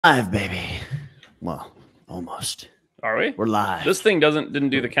Live, baby. Well, almost. Are we? We're live. This thing didn't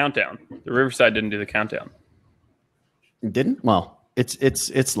do the countdown. The Riverside didn't do the countdown. It didn't? Well,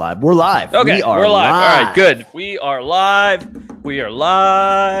 it's live. We're live. Okay, we're live. All right, good. We are live. We are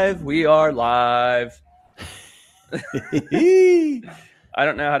live. We are live. I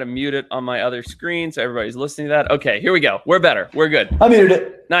don't know how to mute it on my other screen, so everybody's listening to that. Okay, here we go. We're better. We're good. I muted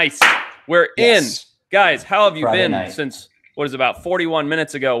it. Nice. We're in. Guys, how have you Friday been night. since, what is about 41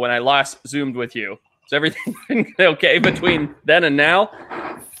 minutes ago when I last Zoomed with you? Is everything been okay between then and now?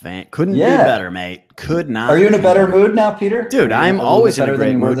 Couldn't be better, mate. Could not. Are you in a better mood now, Peter? Dude, I'm always in a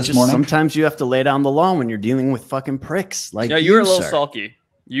great mood. This Just morning? sometimes you have to lay down the law when you're dealing with fucking pricks. Like, Yeah, you were a little sir. sulky.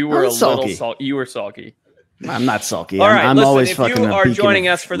 You were a sulky. little sulky. You were sulky. I'm not sulky. All right, I'm listen, always if fucking you a are beacon joining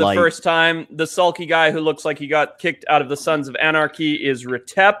of us for the light. first time, the sulky guy who looks like he got kicked out of the Sons of Anarchy is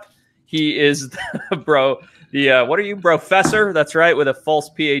Retep. He is what are you, Brofessor? That's right, with a false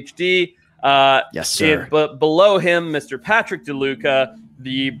PhD. Yes, sir. But below him, Mr. Patrick DeLuca,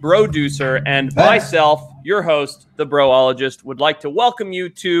 the Broducer, and myself, your host, the Broologist, would like to welcome you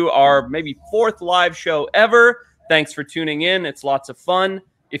to our maybe fourth live show ever. Thanks for tuning in. It's lots of fun.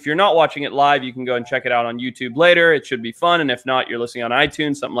 If you're not watching it live, you can go and check it out on YouTube later. It should be fun. And if not, you're listening on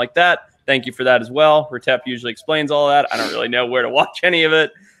iTunes, something like that. Thank you for that as well. Retep usually explains all that. I don't really know where to watch any of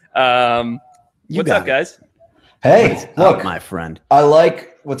it. What's up, guys? Hey, look, my friend. I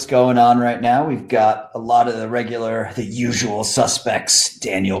like what's going on right now. We've got a lot of the usual suspects: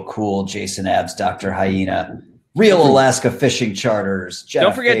 Daniel Cool, Jason Abs, Dr. Hyena, Real Alaska Fishing Charters. Jenna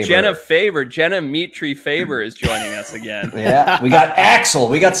Don't forget Faber. Jenna Faber. Jenna Meatree Faber is joining us again. Yeah, we got Axel.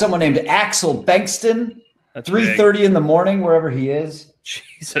 We got someone named Axel Bankston. That's 3:30 in the morning, wherever he is.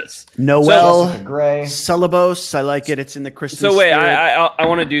 Jesus. Noel Jessica Gray. Syllabus. I like it. It's in the Christmas So wait, spirit. I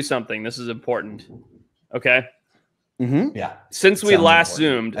want to do something. This is important. Okay. Yeah. Since we Sounds last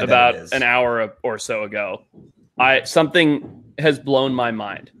important. zoomed I bet about it is. an hour or so ago, something has blown my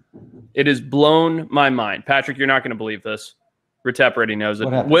mind. It has blown my mind. Patrick, you're not going to believe this. Retep already knows it.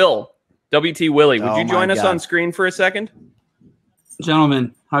 What happened? Will, WT Willy, would Oh you join my us God. on screen for a second?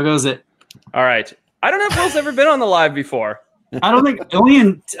 Gentlemen, how goes it? All right. I don't know if Will's ever been on the live before. I don't think only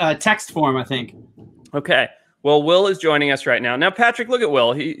in text form. I think. Okay. Well, Will is joining us right now. Now, Patrick, look at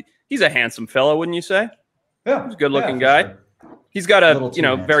Will. He's a handsome fellow, wouldn't you say? Yeah. He's a good-looking for guy. sure. He's got Little a, too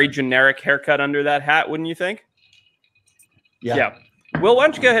very handsome. generic haircut under that hat, wouldn't you think? Yeah. Will, why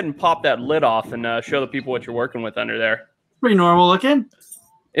don't you go ahead and pop that lid off and show the people what you're working with under there? Pretty normal looking.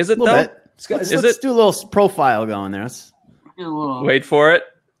 Is it A little though? bit. Let's, Is let's it? do a little profile going there. Let's A little, Wait for it.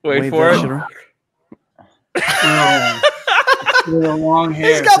 Wait wave for that it. shit around. with a long hair.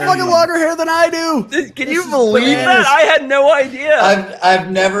 He's got fucking Very longer hair than I do. Can you believe that? I had no idea.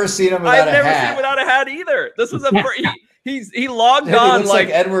 I've never seen him I've without a never seen hat. him without a hat either. This was he logged Dude, he on looks like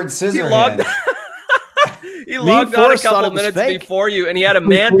Edward he logged Scissorhands. he logged on a Forrest thought couple it was minutes fake. before you, and he had a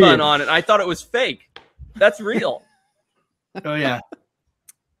man Weird. bun on it. I thought it was fake. That's real. Oh yeah.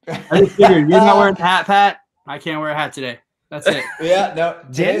 I just figured you're not wearing a hat, Pat. I can't wear a hat today. That's it. Yeah, no.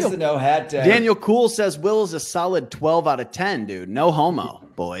 Today's Daniel- the no hat day. Daniel Cool says Will is a solid 12 out of 10, dude. No homo,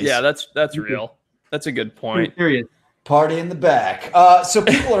 boys. Yeah, that's real. That's a good point. Period. Party in the back. So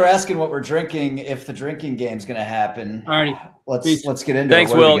people are asking what we're drinking, if the drinking game's going to happen. Alrighty. Let's get into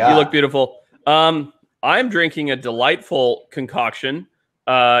Thanks, it. What do we Will. You got? look beautiful. I'm drinking a delightful concoction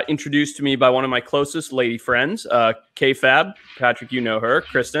introduced to me by one of my closest lady friends, K-Fab. Patrick, you know her.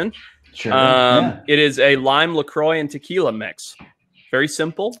 Kristen. Sure. Yeah. It is a lime LaCroix and tequila mix. Very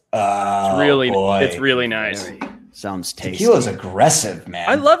simple. Oh, It's really nice. Very- Sounds tasty. Tequila's aggressive, man.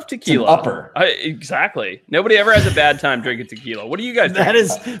 I love It's an tequila. upper. Exactly. Nobody ever has a bad time drinking tequila. What do you guys drink? That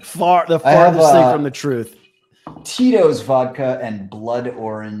is the have, farthest thing from the truth. Tito's vodka and blood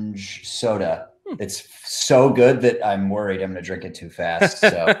orange soda. It's so good that I'm worried I'm going to drink it too fast.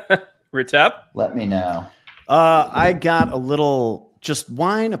 So Retep? let me know. I got a little just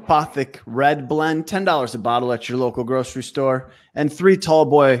wine apothic red blend, $10 a bottle at your local grocery store, and 3 tall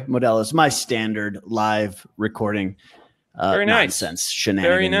boy Modelo's, my standard live recording. Very nice. Nonsense shenanigans.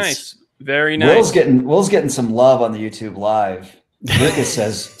 Very nice. Very nice. Will's getting some love on the YouTube live. Lucas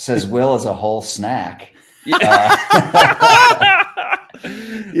says Will is a whole snack.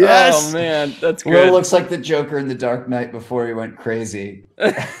 Yes. Oh man, that's Will good. looks like the Joker in the Dark Knight before he went crazy.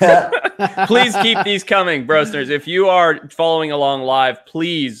 Please keep these coming, Brostners. If you are following along live,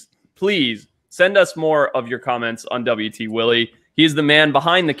 please send us more of your comments on WT Willy. He's the man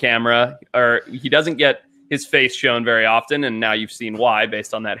behind the camera, or he doesn't get his face shown very often, and now you've seen why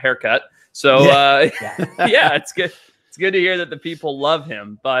based on that haircut. So yeah, it's good. It's good to hear that the people love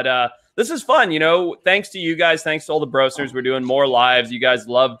him. But this is fun. You know, thanks to you guys. Thanks to all the Brostners. We're doing more lives. You guys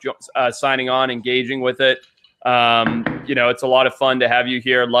love signing on, engaging with it. You know, it's a lot of fun to have you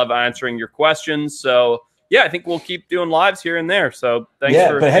here. Love answering your questions. So, yeah, I think we'll keep doing lives here and there. So, thanks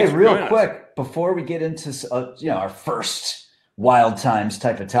for but hey, for real quick, before we get into you know, our first Wild Times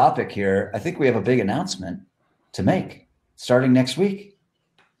type of topic here, I think we have a big announcement to make starting next week.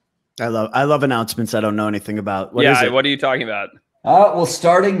 I love announcements I don't know anything about. What is it? What are you talking about? Well,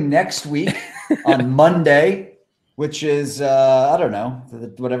 starting next week on Monday, which is, I don't know,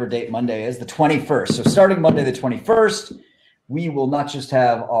 whatever date Monday is, the 21st. So starting Monday, the 21st, we will not just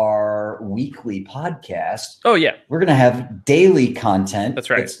have our weekly podcast. Oh, yeah. We're going to have daily content. That's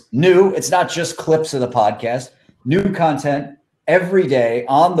right. It's new. It's not just clips of the podcast. New content every day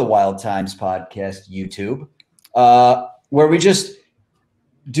on the Wild Times podcast YouTube, where we just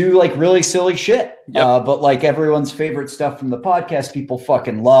do like really silly shit. But like everyone's favorite stuff from the podcast, people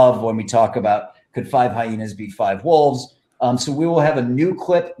fucking love when we talk about could 5 hyenas beat 5 wolves. So we will have a new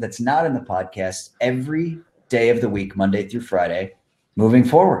clip that's not in the podcast every day of the week, Monday through Friday, moving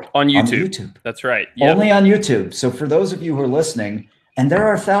forward on YouTube. That's right. Only on YouTube. So for those of you who are listening, and there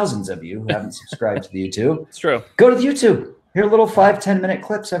are thousands of you who haven't subscribed to the YouTube, it's true. Go to the YouTube. Hear little 5-10 minute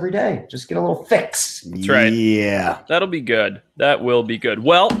clips every day. Just get a little fix. That's right. Yeah. That'll be good. That will be good.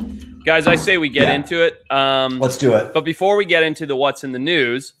 Well, guys, I say we get into it. Let's do it. But before we get into the what's in the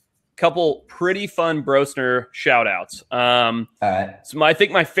news, a couple pretty fun Brostner shout outs. All right. So I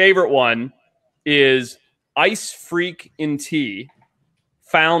think my favorite one is Ice Freak in Tea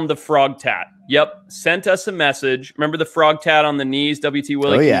found the Frog-Tat. Yep. Sent us a message. Remember the Frog-Tat on the knees? WT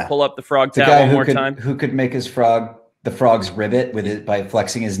Willy, can you pull up the Frog-Tat one more time? Who could make his the frog's ribbit with it by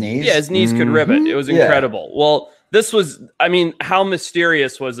flexing his knees? Yeah, his knees could ribbit. It was incredible. Well, this was, I mean, how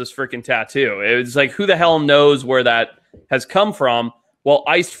mysterious was this freaking tattoo? It was like, who the hell knows where that has come from? Well,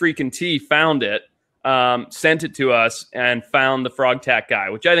 Ice Freaking Tea found it, sent it to us, and found the Frog-Tat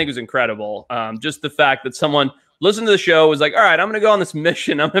guy, which I think was incredible. Just the fact that someone listened to the show, was like, all right, I'm going to go on this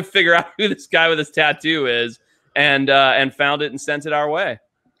mission. I'm going to figure out who this guy with this tattoo is, and found it and sent it our way.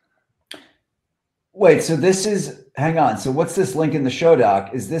 Wait, so this is, hang on. So what's this link in the show doc?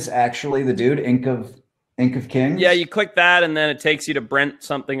 Is this actually the dude, Ink of Kings? Yeah, you click that and then it takes you to Brent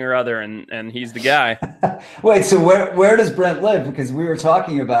something or other, and he's the guy. Wait, so where does Brent live? Because we were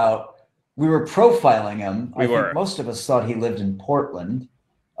talking about, we were profiling him. I think most of us thought he lived in Portland.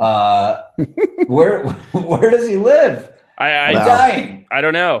 Where does he live? I'm dying. I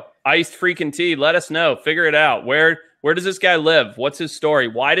don't know. Iced Freaking Tea, let us know. Figure it out. Where does this guy live? What's his story?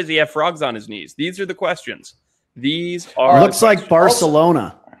 Why does he have frogs on his knees? These are the questions. These are looks like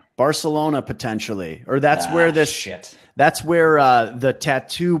Barcelona. Barcelona potentially. Or that's where this shit. That's where the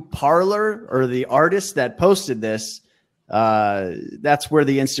tattoo parlor or the artist that posted this, that's where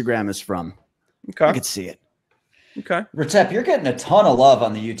the Instagram is from. Okay. I could see it. Okay. Ratep, you're getting a ton of love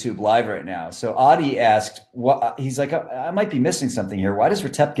on the YouTube live right now. So Adi asked, he's like, I might be missing something here. Why does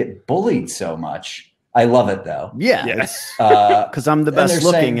Ratep get bullied so much? I love it though. Yeah, because I'm the best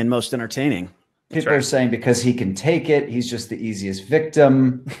looking and most entertaining. People are saying because he can take it, he's just the easiest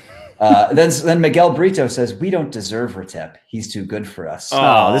victim. Then Miguel Brito says we don't deserve Ratep. He's too good for us.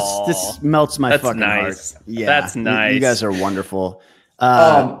 Oh, this melts my fucking heart. Yeah, that's nice. You guys are wonderful.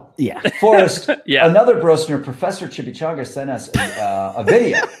 Yeah, Forrest. Another Brostner, Professor Chimichanga, sent us a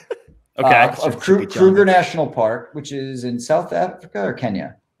video. Of Kruger National Park, which is in South Africa or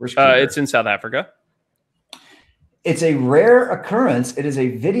Kenya. Where's Kruger? It's in South Africa. It's a rare occurrence. It is a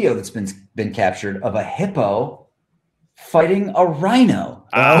video that's been captured of a hippo fighting a rhino.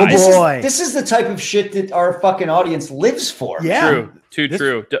 Oh boy! This is the type of shit that our fucking audience lives for. Yeah,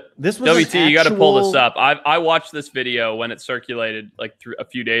 true. This was WT. You got to pull this up. I watched this video when it circulated like a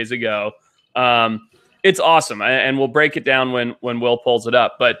few days ago. It's awesome, and we'll break it down when Will pulls it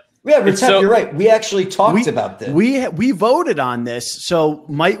up. But yeah, Ratep, you're right. We actually talked about this. We voted on this. So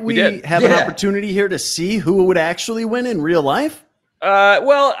might we have an opportunity here to see who would actually win in real life?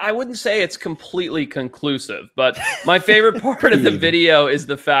 Well, I wouldn't say it's completely conclusive, but my favorite part of the video is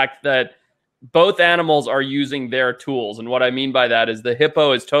the fact that both animals are using their tools. And what I mean by that is the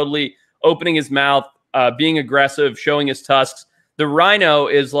hippo is totally opening his mouth, being aggressive, showing his tusks. The rhino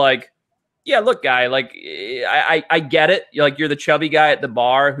is like, yeah, look, guy, like I get it. Like you're the chubby guy at the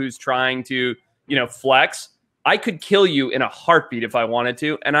bar who's trying to, flex. I could kill you in a heartbeat if I wanted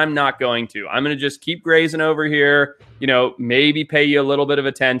to, and I'm not going to. I'm going to just keep grazing over here, maybe pay you a little bit of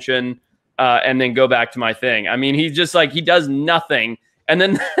attention, and then go back to my thing. I mean, he's just like, he does nothing. And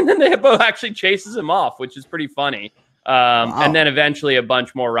then the hippo actually chases him off, which is pretty funny. Wow. And then eventually a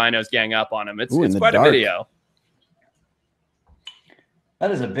bunch more rhinos gang up on him. It's quite a video. That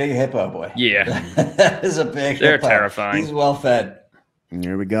is a big hippo, boy. Yeah. That is a big They're hippo. terrifying. He's well fed. And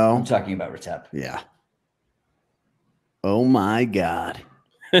here we go. I'm talking about Retep. Yeah. Oh my God.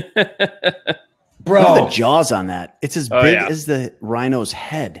 Bro. Look at the jaws on that. It's as big yeah. as the rhino's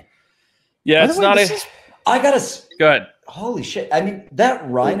head. Yeah, it's not I gotta go ahead. Holy shit. I mean, that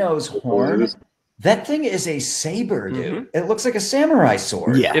rhino's horn, that thing is a saber, dude. It looks like a samurai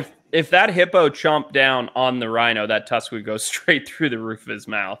sword. Yeah. If that hippo chomped down on the rhino, that tusk would go straight through the roof of his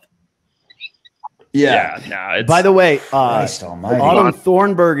mouth. Yeah. No, By the way, Christ almighty. Autumn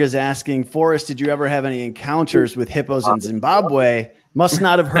Thornburg is asking, Forrest, did you ever have any encounters with hippos in Zimbabwe? Must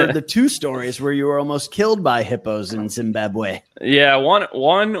not have heard the 2 stories where you were almost killed by hippos in Zimbabwe. Yeah, one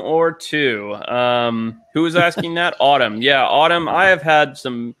or 2. Who was asking that? Autumn. Yeah, Autumn. I have had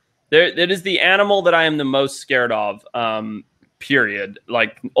some. It is the animal that I am the most scared of. Period.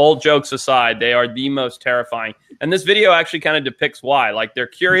 Like, all jokes aside, they are the most terrifying. And this video actually kind of depicts why. Like, they're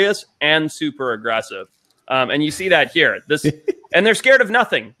curious and super aggressive. And you see that here. And they're scared of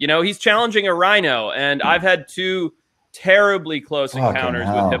nothing. You know, he's challenging a rhino, and I've had 2 terribly close encounters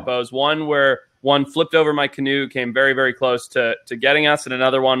with hippos. One where one flipped over my canoe, came very, very close to getting us, and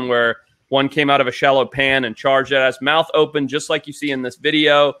another one where one came out of a shallow pan and charged at us, mouth open, just like you see in this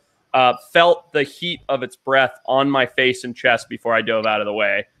video. Felt the heat of its breath on my face and chest before I dove out of the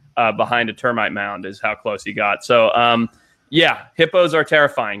way. Behind a termite mound is how close he got. So, yeah, hippos are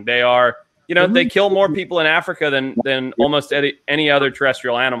terrifying. They are, you know, they kill more people in Africa than almost any other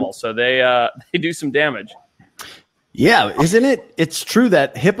terrestrial animal. So they do some damage. Yeah, isn't it? It's true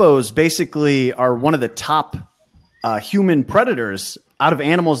that hippos basically are one of the top human predators out of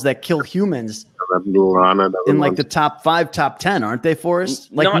animals that kill humans in like the top 5, top 10, aren't they, Forrest?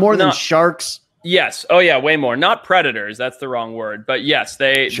 Like more than sharks. Yes. Oh yeah, way more. Not predators. That's the wrong word. But yes,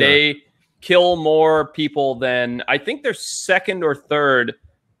 they kill more people than, I think they're 2nd or 3rd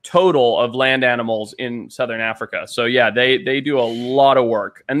total of land animals in Southern Africa. So yeah, they do a lot of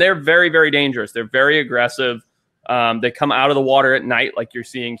work, and they're very, very dangerous. They're very aggressive. They come out of the water at night, like you're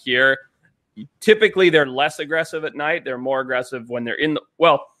seeing here. Typically, they're less aggressive at night. They're more aggressive when they're in the,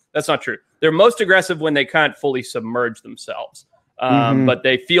 well, that's not true. They're most aggressive when they can't fully submerge themselves. But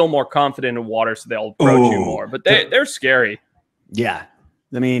they feel more confident in water, so they'll approach you more. But they're scary. Yeah.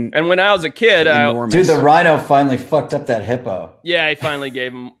 I mean, and when I was a kid, dude, the rhino finally fucked up that hippo. Yeah, he finally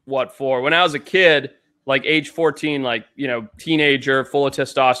gave him what for. When I was a kid, like age 14, like, you know, teenager, full of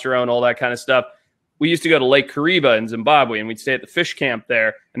testosterone, all that kind of stuff. We used to go to Lake Kariba in Zimbabwe, and we'd stay at the fish camp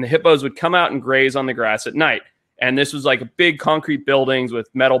there, and the hippos would come out and graze on the grass at night. And this was like big concrete buildings with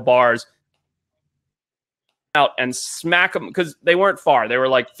metal bars. Out and smack them, because they weren't far. They were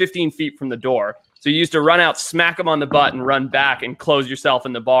like 15 feet from the door. So you used to run out, smack them on the butt, and run back and close yourself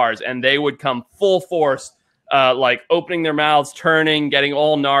in the bars. And they would come full force, like opening their mouths, turning, getting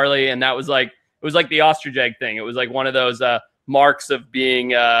all gnarly. And that was like, it was like the ostrich egg thing. It was like one of those marks of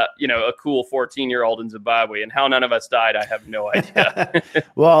being, you know, a cool 14-year-old in Zimbabwe. And how none of us died, I have no idea.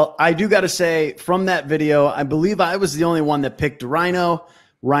 Well, I do got to say, from that video, I believe I was the only one that picked Rhino.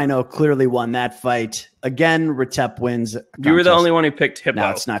 Rhino clearly won that fight. Again, Retep wins. You were the only one who picked Hippo. No,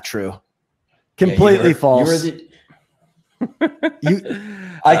 it's not true. Completely false.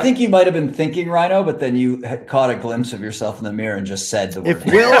 I think you might have been thinking Rhino, but then you had caught a glimpse of yourself in the mirror and just said the word. If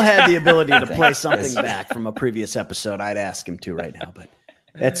Will had the ability to play something back from a previous episode, I'd ask him to right now, but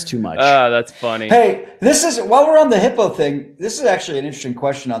that's too much. That's funny. Hey, this is, while we're on the hippo thing, this is actually an interesting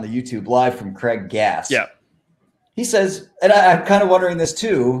question on the YouTube live from Craig Gass. Yeah. He says, and I'm kind of wondering this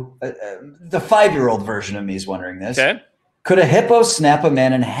too, the 5-year-old version of me is wondering this. Okay. Could a hippo snap a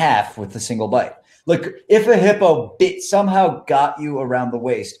man in half with a single bite? Look, if a hippo somehow got you around the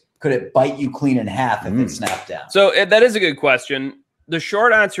waist, could it bite you clean in half if it snapped down? So that is a good question. The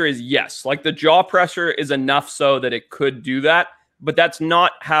short answer is yes. Like, the jaw pressure is enough so that it could do that, but that's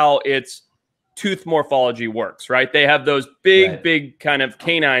not how its tooth morphology works, right? They have those big kind of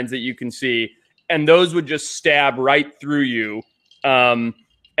canines that you can see, and those would just stab right through you and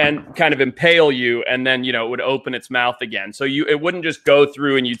kind of impale you, and then, you know, it would open its mouth again. So it wouldn't just go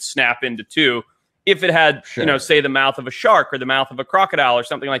through and you'd snap into two. If it had, you know, say the mouth of a shark or the mouth of a crocodile or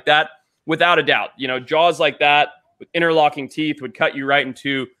something like that, without a doubt, you know, jaws like that with interlocking teeth would cut you right in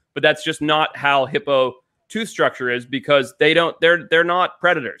two. But that's just not how hippo tooth structure is, because they're not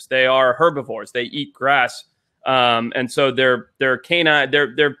predators. They are herbivores. They eat grass. And so their canine,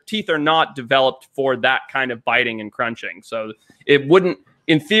 their teeth are not developed for that kind of biting and crunching. So it wouldn't,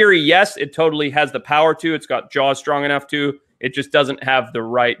 in theory, yes, it totally has the power to. It's got jaws strong enough to. It just doesn't have the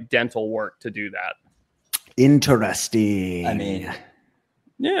right dental work to do that. Interesting. I mean,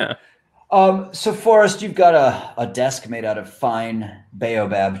 yeah. So Forrest, you've got a desk made out of fine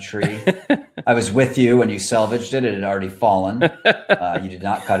baobab tree. I was with you when you salvaged it. It had already fallen. You did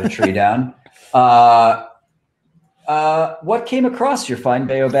not cut a tree down. What came across your fine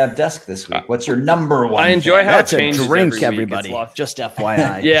baobab desk this week? What's your number one? I enjoy how That's it changes a drink, every week. everybody. Just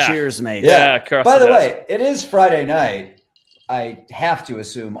FYI. Yeah. Cheers, mate. Yeah. By the way, it is Friday night. I have to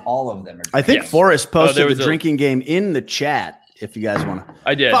assume all of them are. I think Yes. Forrest posted was the drinking game in the chat. If you guys want to,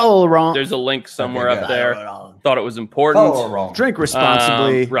 I did. follow along. There's a link somewhere Okay, up good. there. Thought it was important. Follow along. Drink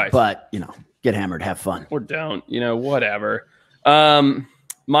responsibly, right. but get hammered, have fun. Or don't, whatever.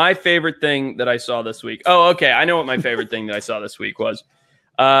 My favorite thing that I saw this week. Oh, okay. I know what my favorite thing that I saw this week was.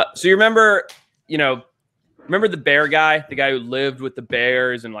 So you remember the bear guy, the guy who lived with the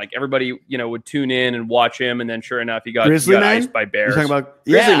bears, and like everybody, would tune in and watch him, and then sure enough, he got iced by bears. You're talking about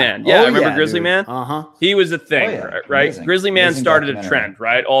Grizzly Man. Yeah, I remember Grizzly dude. Man. He was a thing, Oh, yeah. right? Amazing. Grizzly Man Amazing started a documentary. trend,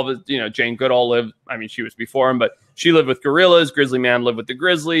 right? All of the, Jane Goodall lived. I mean, she was before him, but she lived with gorillas. Grizzly Man lived with the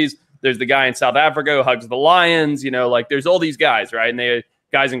grizzlies. There's the guy in South Africa who hugs the lions. There's all these guys, right? And they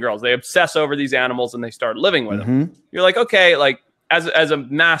guys and girls, they obsess over these animals and they start living with them. You're like, okay, like as a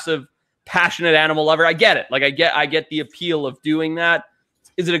massive passionate animal lover, I get it. Like I get the appeal of doing that.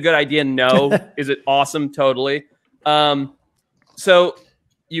 Is it a good idea? No. Is it awesome? Totally. So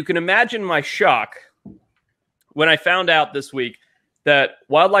you can imagine my shock when I found out this week that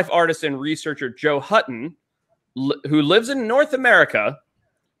wildlife artist and researcher Joe Hutton, who lives in North America,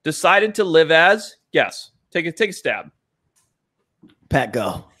 decided to live as, guess, take a stab. Pat,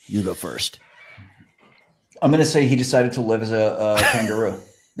 go. You go first. I'm going to say he decided to live as a kangaroo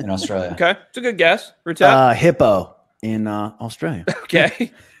in Australia. Okay, it's a good guess. Rutep? Hippo in Australia.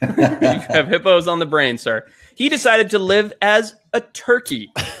 Okay. You have hippos on the brain, sir. He decided to live as a turkey.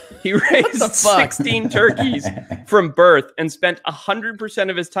 He raised 16 turkeys from birth and spent 100%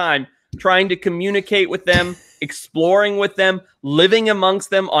 of his time trying to communicate with them, exploring with them, living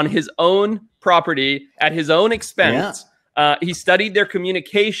amongst them on his own property at his own expense. Yeah. He studied their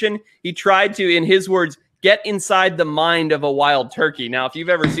communication. He tried to, in his words, get inside the mind of a wild turkey. Now, if you've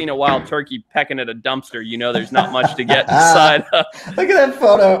ever seen a wild turkey pecking at a dumpster, there's not much to get inside. Look at that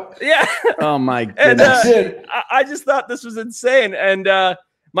photo. Yeah. Oh, my goodness. And, I just thought this was insane. And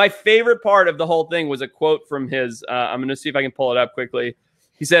my favorite part of the whole thing was a quote from his. I'm going to see if I can pull it up quickly.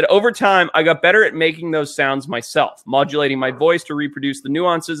 He said, "Over time, I got better at making those sounds myself, modulating my voice to reproduce the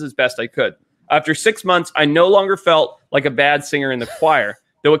nuances as best I could. After 6 months, I no longer felt like a bad singer in the choir,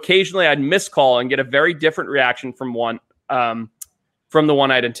 though occasionally I'd miscall and get a very different reaction from the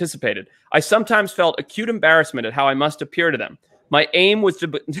one I'd anticipated. I sometimes felt acute embarrassment at how I must appear to them. My aim was to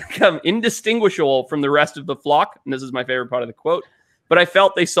become indistinguishable from the rest of the flock," and this is my favorite part of the quote, "but I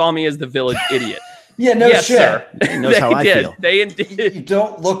felt they saw me as the village idiot." Yeah, no yes, shit. Sir. He knows how I feel. They indeed. You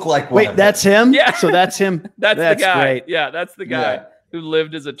don't look like one. Wait, that's him? Yeah. So that's him? That's the guy. Great. Yeah, that's the guy who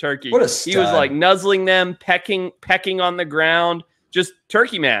lived as a turkey. What a He was like nuzzling them, pecking on the ground. Just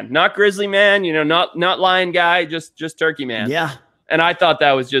turkey man, not grizzly man, not lion guy, just turkey man. Yeah. And I thought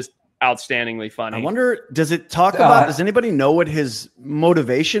that was just outstandingly funny. I wonder, does anybody know what his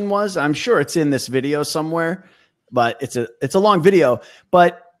motivation was? I'm sure it's in this video somewhere, but it's a long video.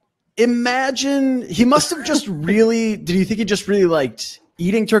 But imagine he must have just really, did you think he just really liked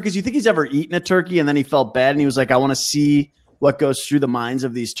eating turkeys? Do you think he's ever eaten a turkey and then he felt bad and he was like, I want to see what goes through the minds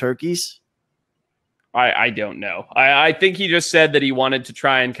of these turkeys? I don't know. I think he just said that he wanted to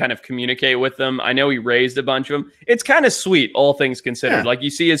try and kind of communicate with them. I know he raised a bunch of them. It's kind of sweet, all things considered. Yeah. Like you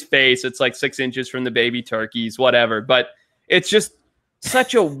see his face, it's like 6 inches from the baby turkeys, whatever. But it's just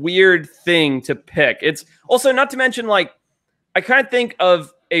such a weird thing to pick. It's also, not to mention, like, I kind of think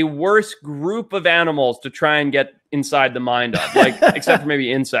of a worse group of animals to try and get inside the mind of, like, except for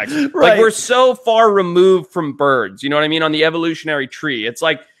maybe insects. Right. Like, we're so far removed from birds, you know what I mean? On the evolutionary tree. It's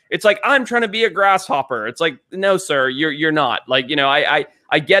like I'm trying to be a grasshopper. It's like, no, sir, you're not. Like,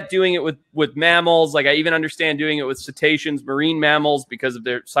 I get doing it with mammals. Like, I even understand doing it with cetaceans, marine mammals, because of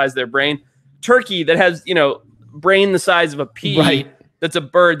their size of their brain. Turkey that has, brain the size of a pea. Right. That's a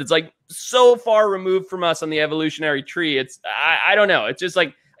bird that's like so far removed from us on the evolutionary tree. It's, I don't know. It's just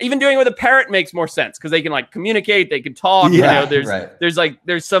like, even doing it with a parrot makes more sense because they can like communicate, they can talk. Yeah,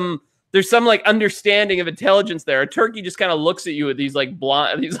 there's some like understanding of intelligence there. A turkey just kind of looks at you with these like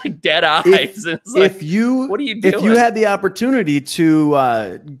dead eyes. What are you doing? If you had the opportunity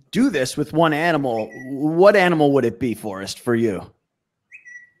to do this with one animal, what animal would it be, Forrest, for you?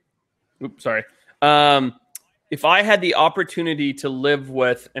 Oops, sorry. If I had the opportunity to live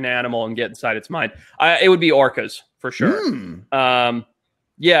with an animal and get inside its mind, it would be orcas for sure.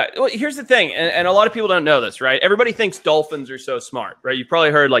 Yeah, well, here's the thing, and a lot of people don't know this, right? Everybody thinks dolphins are so smart, right? You've probably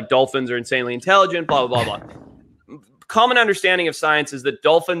heard like dolphins are insanely intelligent, blah, blah, blah, blah. Common understanding of science is that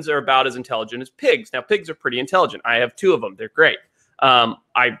dolphins are about as intelligent as pigs. Now, pigs are pretty intelligent. I have 2 of them. They're great. I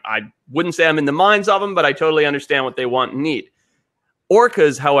wouldn't say I'm in the minds of them, but I totally understand what they want and need.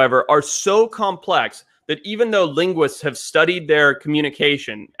 Orcas, however, are so complex that even though linguists have studied their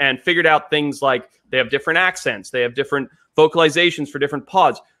communication and figured out things like they have different accents, they have different vocalizations for different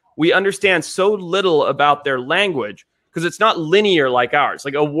pods, we understand so little about their language because it's not linear like ours.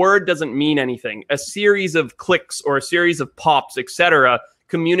 Like a word doesn't mean anything. A series of clicks or a series of pops, etc.,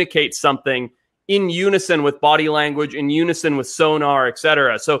 communicates something in unison with body language, in unison with sonar,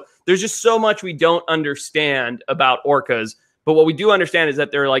 etc. So there's just so much we don't understand about orcas. But what we do understand is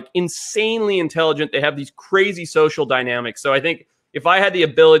that they're like insanely intelligent. They have these crazy social dynamics. So I think if I had the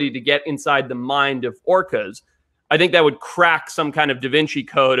ability to get inside the mind of orcas, I think that would crack some kind of Da Vinci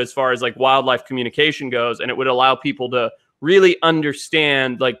code as far as like wildlife communication goes. And it would allow people to really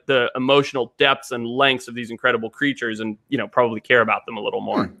understand like the emotional depths and lengths of these incredible creatures and, you know, probably care about them a little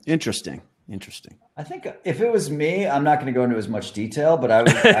more. Interesting. I think if it was me, I'm not going to go into as much detail, but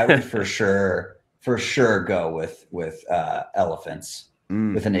I would for sure go with elephants,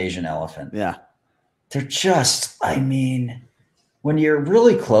 with an Asian elephant. Yeah. They're just, I mean, when you're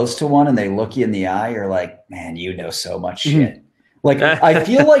really close to one and they look you in the eye, you're like, man, you know so much shit. Like, I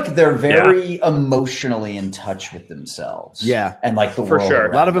feel like they're very emotionally in touch with themselves. Yeah. And like the For world.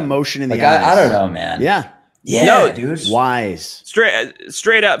 sure. A lot of emotion in the Like, eyes. I don't know, man. Yeah. Yeah, No, dude. Wise.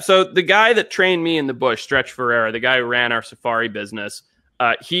 Straight up. So the guy that trained me in the bush, Stretch Ferreira, the guy who ran our safari business,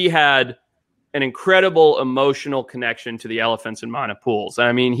 he had an incredible emotional connection to the elephants in Mana Pools.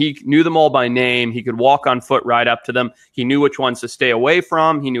 I mean, he knew them all by name. He could walk on foot right up to them. He knew which ones to stay away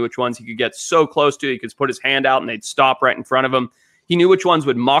from. He knew which ones he could get so close to. He could put his hand out and they'd stop right in front of him. He knew which ones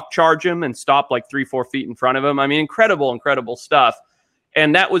would mock charge him and stop like 3-4 feet in front of him. I mean, incredible stuff.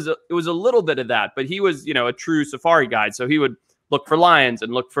 And it was a little bit of that, but he was, you know, a true safari guide. So he would look for lions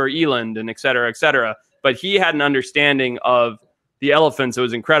and look for eland and et cetera, et cetera. But he had an understanding of the elephants. It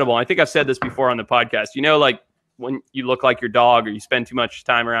was incredible. I think I've said this before on the podcast. You know, like when you look like your dog or you spend too much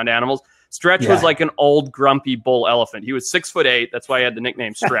time around animals, Stretch was like an old grumpy bull elephant. He was 6'8". That's why he had the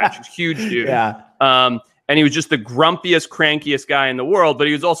nickname Stretch. He's a huge dude. Yeah. And he was just the grumpiest, crankiest guy in the world, but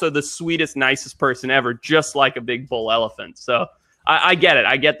he was also the sweetest, nicest person ever, just like a big bull elephant. So I get it.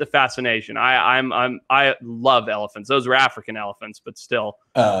 I get the fascination. I love elephants. Those were African elephants, but still.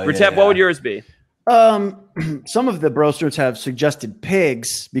 Ratep, what would yours be? Some of the Brostners have suggested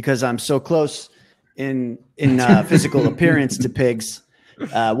pigs because I'm so close in physical appearance to pigs.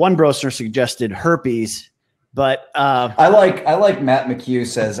 One Brostner suggested herpes, but I like Matt McHugh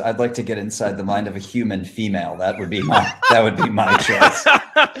says I'd like to get inside the mind of a human female. That would be my choice.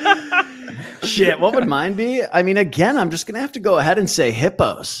 Shit, what would mine be? I mean, again, I'm just gonna have to go ahead and say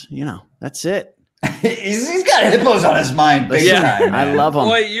hippos. You know, that's it. he's got hippos on his mind. Big time, I love them.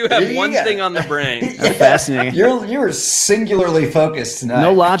 Boy, you have one thing on the brain. That's fascinating. You were singularly focused tonight.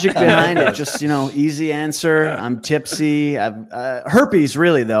 No logic behind it. Just, you know, easy answer. I'm tipsy. Herpes,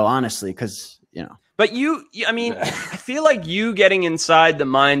 really, though, honestly, because, you know. But I mean, I feel like you getting inside the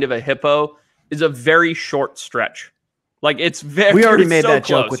mind of a hippo is a very short stretch. Like it's very. We already made that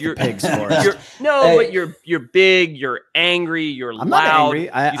close. joke with the pigs for us. But you're big, you're angry, you're I'm loud. not angry.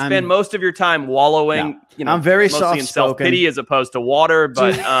 You spend most of your time wallowing. No, you know, I'm very mostly in soft-spoken. self-pity as opposed to water.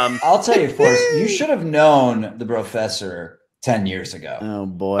 But I'll tell you, Forrest, you should have known the Brofessor 10 years ago. Oh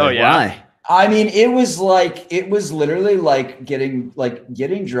boy! Oh, yeah? Why? I mean, it was literally like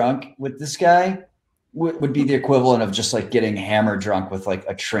getting drunk with this guy would be the equivalent of just like getting hammer drunk with like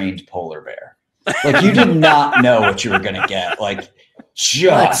a trained polar bear. Like you did not know what you were going to get. Like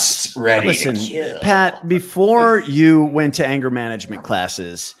just ready to kill. Pat, before you went to anger management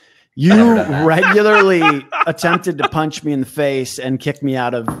classes, you regularly attempted to punch me in the face and kick me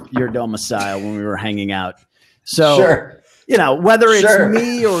out of your domicile when we were hanging out. So, you know, whether it's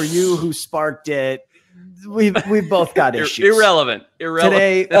me or you who sparked it, we've both got issues. Irrelevant.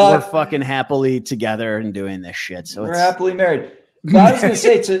 Today, we're fucking happily together and doing this shit. So we're happily married. But I was going to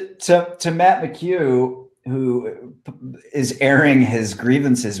say to Matt McHugh, who is airing his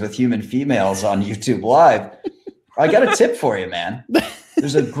grievances with human females on YouTube Live, I got a tip for you, man.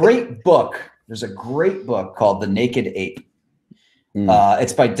 There's a great book. There's a great book called The Naked Ape.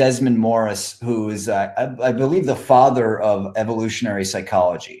 It's by Desmond Morris, who is, I believe, the father of evolutionary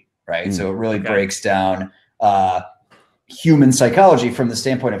psychology, right? So it really breaks down human psychology from the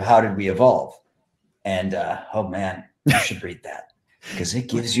standpoint of how did we evolve. And, oh, man, you should read that. Because it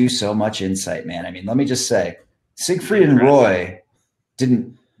gives you so much insight, man. I mean, let me just say, Siegfried and Roy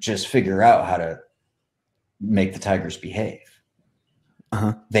didn't just figure out how to make the tigers behave.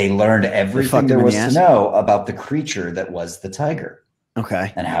 They learned everything there was to know about the creature that was the tiger.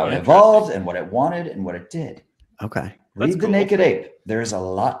 Okay. And how it evolved and what it wanted and what it did. Okay. Read The Naked Ape. There's a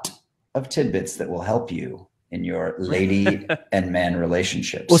lot of tidbits that will help you in your lady and man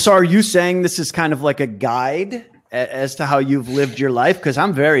relationships. Well, so are you saying this is kind of like a guide as to how you've lived your life? Because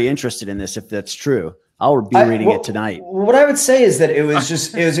I'm very interested in this, if that's true. I'll be reading it tonight. What I would say is that it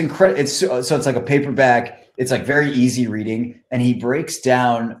was incredible. So it's like a paperback. It's like very easy reading. And he breaks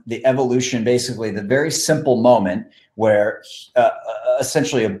down the evolution, basically the very simple moment where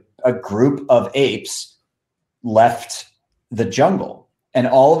essentially a group of apes left the jungle. And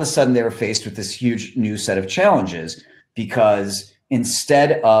all of a sudden they were faced with this huge new set of challenges, because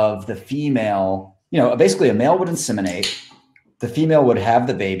instead of the female, basically a male would inseminate, the female would have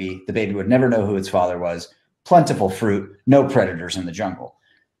the baby would never know who its father was, plentiful fruit, no predators in the jungle.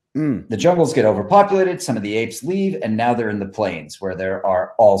 The jungles get overpopulated. Some of the apes leave, and now they're in the plains where there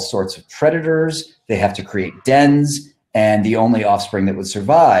are all sorts of predators. They have to create dens, and the only offspring that would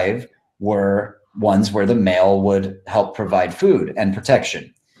survive were ones where the male would help provide food and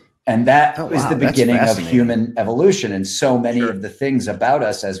protection. And that is the beginning of human evolution. And so many of the things about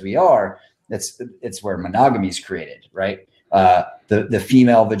us as we are, it's where monogamy is created, right? The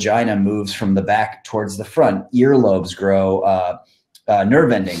female vagina moves from the back towards the front. Earlobes grow,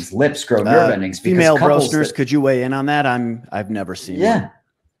 nerve endings, lips grow nerve endings. Female Brostners, could you weigh in on that? I've never seen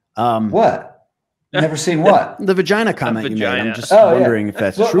one. What? Never seen what? The vagina comment you made. I'm just wondering if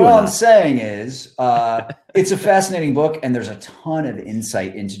that's true. What I'm saying is it's a fascinating book, and there's a ton of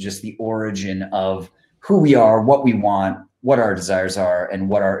insight into just the origin of who we are, what we want, what our desires are, and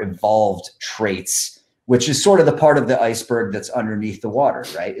what our evolved traits, which is sort of the part of the iceberg that's underneath the water,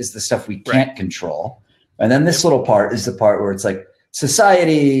 right? Is the stuff we can't control. And then this little part is the part where it's like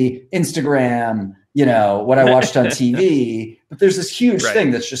society, Instagram, what I watched on TV, but there's this huge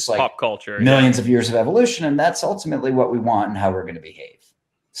thing that's just like pop culture, millions of years of evolution. And that's ultimately what we want and how we're going to behave.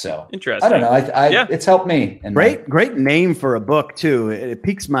 So interesting. I don't know. It's helped me. And great name for a book too. It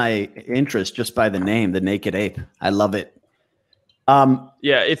piques my interest just by the name, The Naked Ape. I love it.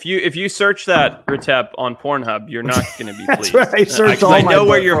 If you search that Retep on Pornhub, you're not going to be pleased. That's right. I know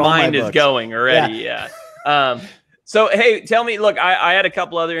where your mind is going already. Yeah. So, hey, tell me, look, I had a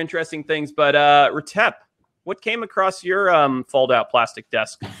couple other interesting things, but Retep, what came across your fold-out plastic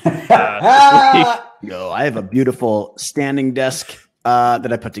desk? I have a beautiful standing desk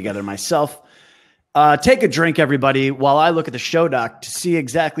that I put together myself. Take a drink, everybody, while I look at the show doc to see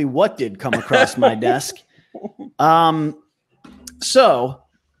exactly what did come across my desk. So,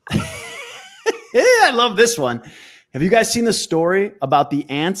 I love this one. Have you guys seen the story about the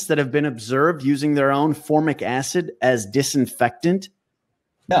ants that have been observed using their own formic acid as disinfectant?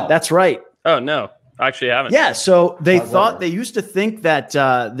 No. That's right. Oh, no. I actually haven't. Yeah, so they used to think that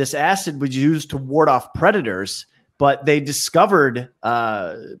this acid was used to ward off predators, but they discovered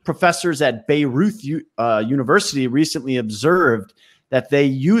professors at Beirut University recently observed that they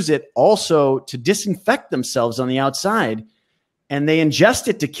use it also to disinfect themselves on the outside, and they ingest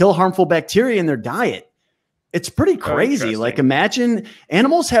it to kill harmful bacteria in their diet. It's pretty crazy. Like, imagine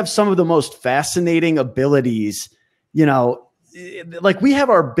animals have some of the most fascinating abilities, like we have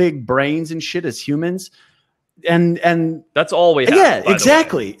our big brains and shit as humans. And that's all we have. Yeah,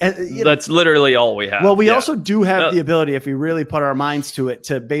 exactly. That's literally all we have. Well, we also do have the ability, if we really put our minds to it,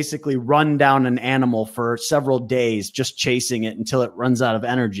 to basically run down an animal for several days, just chasing it until it runs out of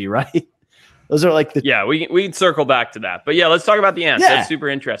energy. Right. Those are like we'd circle back to that, but let's talk about the ants. That's super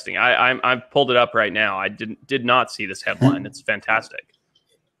interesting. I've pulled it up right now. I did not see this headline. It's fantastic.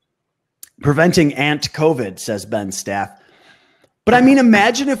 Preventing ant COVID, says Ben Staff. But I mean,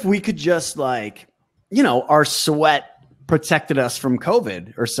 imagine if we could just our sweat protected us from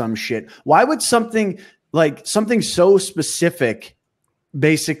COVID or some shit. Why would something so specific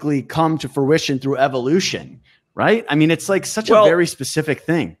basically come to fruition through evolution? Right? I mean, it's like such a very specific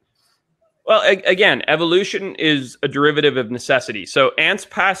thing. Well, again, evolution is a derivative of necessity. So ants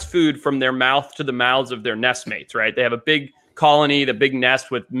pass food from their mouth to the mouths of their nestmates, right? They have a big colony, the big nest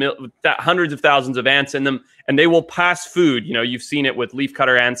with hundreds of thousands of ants in them, and they will pass food. You've seen it with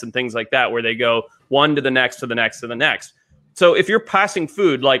leafcutter ants and things like that, where they go one to the next, to the next, to the next. So if you're passing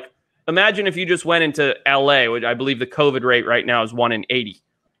food, like imagine if you just went into LA, which I believe the COVID rate right now is 1 in 80,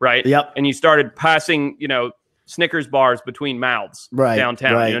 right? Yep. And you started passing, Snickers bars between mouths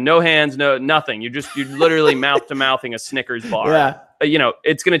downtown. Right. No hands, no nothing. You're literally mouth to mouthing a Snickers bar. Yeah.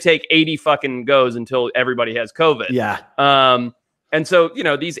 It's going to take 80 fucking goes until everybody has COVID. Yeah. And so,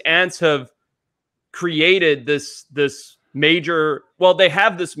 these ants have created this they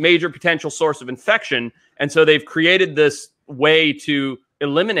have this major potential source of infection. And so they've created this way to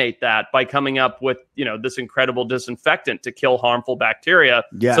eliminate that by coming up with, this incredible disinfectant to kill harmful bacteria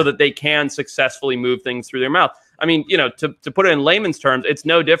so that they can successfully move things through their mouth. I mean, to put it in layman's terms, it's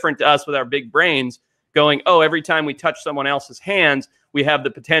no different to us with our big brains going, oh, every time we touch someone else's hands, we have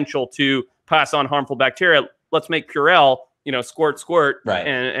the potential to pass on harmful bacteria. Let's make Purell, squirt, right.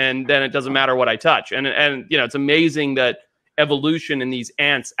 and then it doesn't matter what I touch. And it's amazing that evolution in these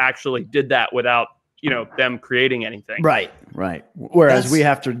ants actually did that without them creating anything. Right. Whereas we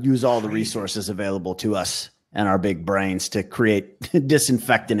have to use all the resources available to us and our big brains to create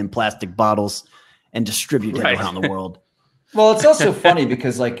disinfectant in plastic bottles and distribute it around the world. Well, it's also funny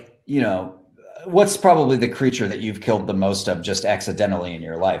because, what's probably the creature that you've killed the most of just accidentally in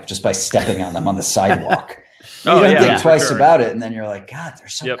your life, just by stepping on them on the sidewalk? You don't think twice about it, and then you're like, God, they're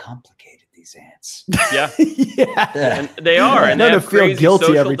so complicated, these ants. Yeah. And they are, and they have crazy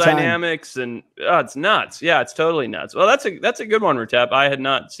social dynamics, and it's nuts. Yeah, it's totally nuts. Well, that's a good one, Rutep. I had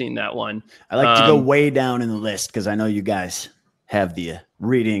not seen that one. I like to go way down in the list because I know you guys have the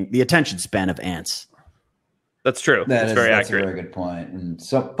attention span of ants. That's true. That's very accurate. A very good point. And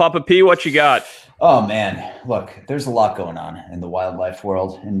so, Papa P, what you got? Oh man, look, there's a lot going on in the wildlife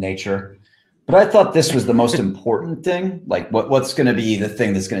world, in nature. But I thought this was the most important thing. Like, what's going to be the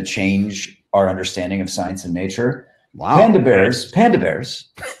thing that's going to change our understanding of science and nature? Wow. Panda bears.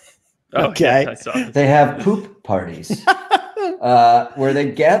 Okay. I saw it. They have poop parties where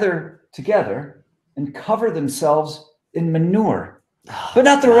they gather together and cover themselves in manure, but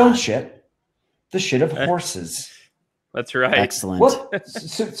not their own shit. The shit of horses. That's right. Excellent.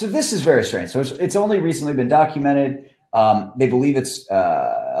 So this is very strange. So it's only recently been documented. They believe it's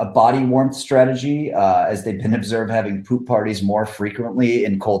a body warmth strategy, as they've been observed having poop parties more frequently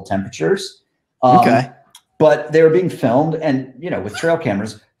in cold temperatures. But they were being filmed, and with trail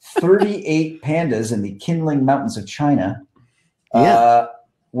cameras. 38 pandas in the Kinling Mountains of China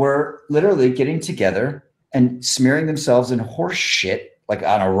were literally getting together and smearing themselves in horse shit. Like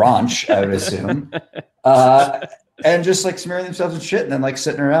on a ranch, I would assume, and just smearing themselves in shit, and then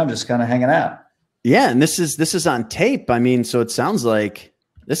sitting around, just kind of hanging out. Yeah, and this is on tape. I mean, so it sounds like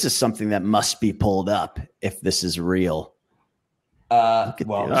this is something that must be pulled up if this is real. I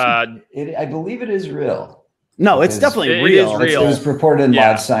believe it is real. No, it's definitely real. It was reported in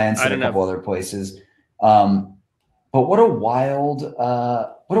Live Science and a couple other places. But what a wild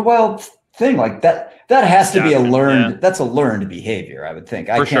thing like that. That has to be a learned. That's a learned behavior, I would think.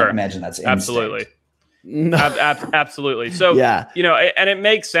 I can't imagine that's instinct. Absolutely. Absolutely. So and it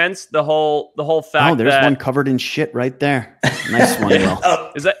makes sense. The whole fact. Oh, there's one covered in shit right there. Nice one,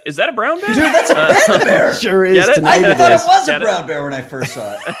 Will. Is that a brown bear? Dude, that's a panda bear. Sure is. I thought it was a brown bear when I first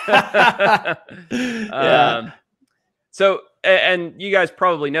saw it. So, and you guys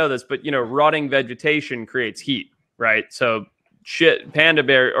probably know this, but rotting vegetation creates heat, right? So, panda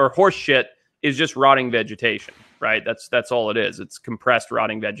bear or horse shit is just rotting vegetation, right? That's all it is. It's compressed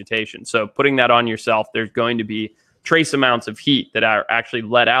rotting vegetation. So putting that on yourself, there's going to be trace amounts of heat that are actually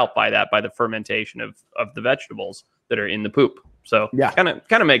let out by the fermentation of the vegetables that are in the poop. So kind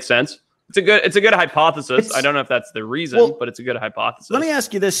of makes sense. It's a good hypothesis. I don't know if that's the reason, but it's a good hypothesis. Let me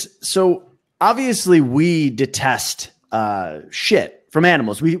ask you this. So obviously we detest shit from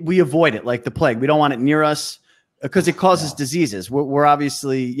animals. We avoid it like the plague. We don't want it near us because it causes diseases. We're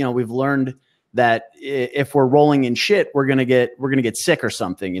obviously, we've learned that if we're rolling in shit, we're gonna get sick or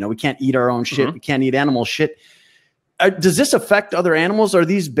something. We can't eat our own shit. We can't eat animal shit. Does this affect other animals? Are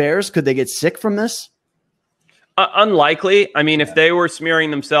these bears? Could they get sick from this? Unlikely. I mean, if they were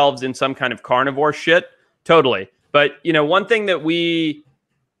smearing themselves in some kind of carnivore shit, totally. But one thing that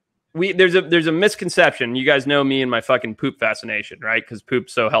there's a misconception. You guys know me and my fucking poop fascination, right? Because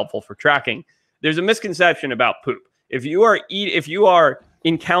poop's so helpful for tracking. There's a misconception about poop. If you are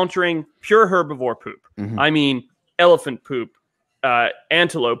encountering pure herbivore poop, I mean elephant poop,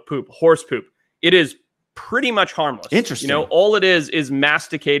 antelope poop, horse poop, it is pretty much harmless. Interesting. All it is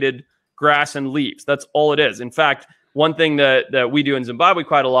masticated grass and leaves. That's all it is. In fact, one thing that we do in Zimbabwe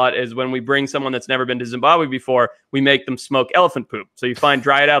quite a lot is when we bring someone that's never been to Zimbabwe before, we make them smoke elephant poop. So you find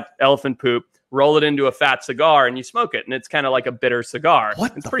dried out elephant poop, roll it into a fat cigar, and you smoke it. And it's kind of like a bitter cigar.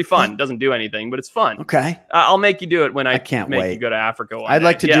 It's pretty fun. It doesn't do anything, but it's fun. Okay. I'll make you do it when I can't make wait. you go to Africa one I'd day.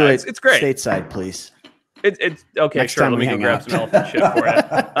 like to do it. It's great. Stateside, please. It's okay. Next Sure. time Let me we go hang grab out. some elephant shit for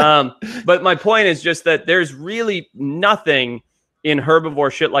you. But my point is just that there's really nothing in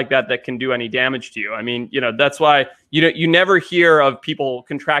herbivore shit like that can do any damage to you. I mean, that's why you never hear of people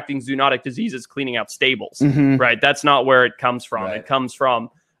contracting zoonotic diseases cleaning out stables, right? That's not where it comes from. Right. It comes from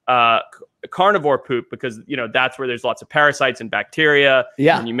carnivore poop because, you know, that's where there's lots of parasites and bacteria.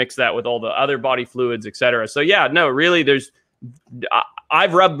 Yeah. And you mix that with all the other body fluids, etc. So yeah, no, really,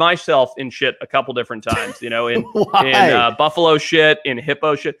 I've rubbed myself in shit a couple different times, you know, in buffalo shit, in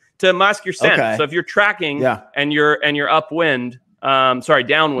hippo shit to mask your scent. Okay. So if you're tracking and you're upwind,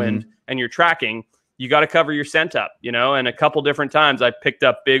 downwind, and you're tracking, you got to cover your scent up, you know. And a couple different times I picked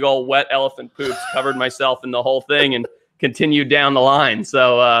up big old wet elephant poops, covered myself in the whole thing, and continued down the line.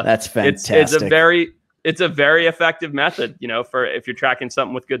 So that's fantastic. It's a very effective method, you know, for if you're tracking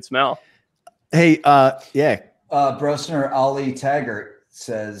something with good smell. Hey, Brostner Ali Taggart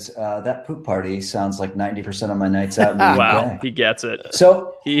says that poop party sounds like 90% of my nights out in the Wow, UK. he gets it.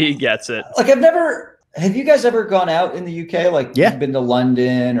 So he gets it. Like have you guys ever gone out in the UK? Like you've been to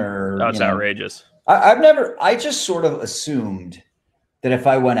London or? That's outrageous. I just sort of assumed that if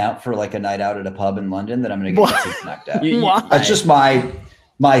I went out for like a night out at a pub in London, that I'm going to get my teeth knocked out. That's just my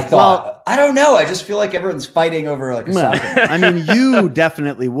thought. Well, I don't know. I just feel like everyone's fighting over like a soccer. I mean, you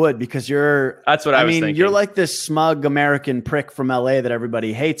definitely would because that's what I was thinking. You're like this smug American prick from LA that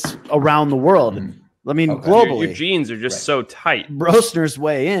everybody hates around the world. I mean, globally. Your jeans are just so tight. Brostner's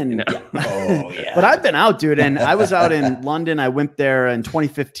way in. You know? But I've been out, dude. And I was out in London. I went there in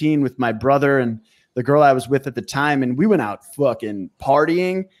 2015 with my brother and the girl I was with at the time. And we went out fucking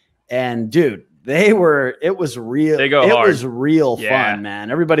partying. And dude, it was real. They go hard. It was real fun, man.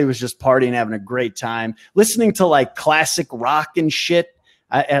 Everybody was just partying, having a great time, listening to like classic rock and shit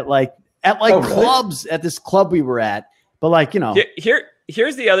at clubs, at this club we were at. But like, you know,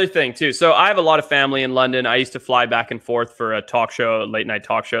 here's the other thing too. So I have a lot of family in London. I used to fly back and forth for a late night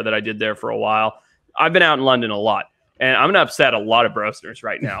talk show that I did there for a while. I've been out in London a lot, and I'm going to upset a lot of Brostners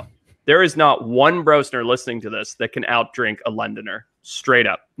right now. There is not one Brostner listening to this that can outdrink a Londoner, straight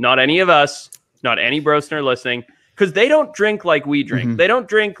up. Not any of us, not any Brostner listening, because they don't drink like we drink. They don't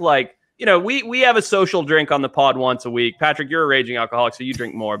drink like, you know, we have a social drink on the pod once a week. Patrick, you're a raging alcoholic, so you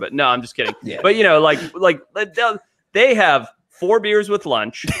drink more. But no, I'm just kidding. But, you know, like they have 4 beers with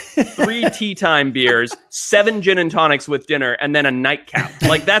lunch, 3 tea time beers, 7 gin and tonics with dinner, and then a nightcap.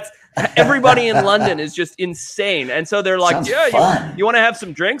 Like everybody in London is just insane. And so they're like, you want to have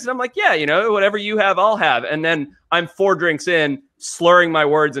some drinks? And I'm like, yeah, you know, whatever you have, I'll have. And then I'm 4 drinks in, slurring my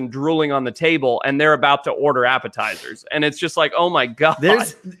words and drooling on the table, and they're about to order appetizers. And it's just like, oh my God,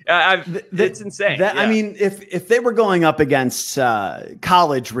 it's insane. I mean, if they were going up against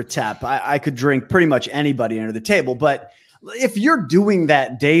college retep, I could drink pretty much anybody under the table. But if you're doing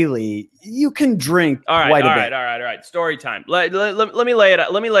that daily, you can drink quite a bit. All right. Story time. Let me lay it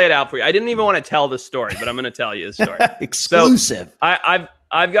out. Let me lay it out for you. I didn't even want to tell this story, but I'm going to tell you the story. Exclusive. So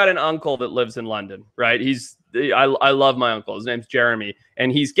I've got an uncle that lives in London, right? I love my uncle. His name's Jeremy,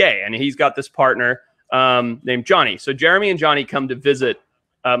 and he's gay, and he's got this partner named Johnny. So Jeremy and Johnny come to visit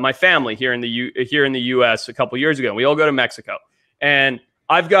my family here in the U.S. a couple years ago. We all go to Mexico, and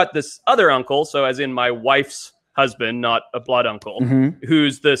I've got this other uncle, so as in my wife's husband, not a blood uncle,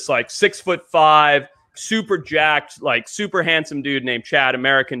 who's this like 6'5", super jacked, like super handsome dude named Chad,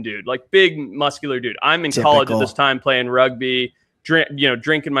 American dude, like big muscular dude. I'm in college at this time playing rugby,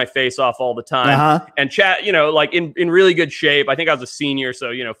 drinking my face off all the time. And Chad, you know, like in really good shape. I think I was a senior, so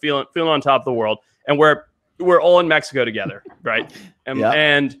you know, feeling on top of the world. And we're all in Mexico together, right?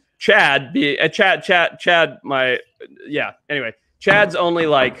 And Chad, anyway, Chad's only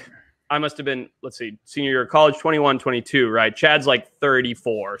like, I must have been, let's see, senior year of college, 21, 22, right? Chad's like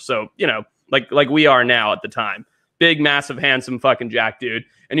 34. So, you know, like we are now at the time. Big, massive, handsome fucking jack dude.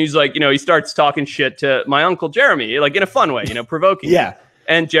 And he's like, you know, he starts talking shit to my uncle Jeremy, like in a fun way, you know, provoking him.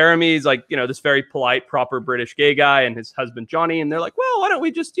 And Jeremy's like, you know, this very polite, proper British gay guy, and his husband Johnny. And they're like, well, why don't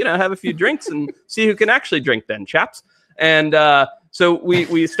we just, you know, have a few drinks and see who can actually drink then, chaps? And so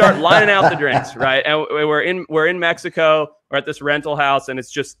we start lining out the drinks, right? And we're in Mexico. We're at this rental house, and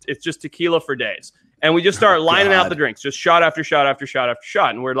it's just tequila for days. And we just start lining out the drinks, just shot after shot after shot after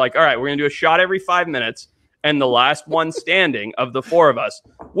shot. And we're like, all right, we're gonna do a shot every 5 minutes, and the last one standing of the 4 of us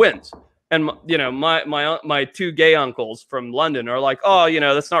wins. And you know, my 2 gay uncles from London are like, oh, you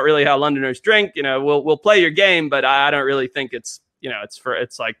know, that's not really how Londoners drink. You know, we'll play your game, but I don't really think it's, you know,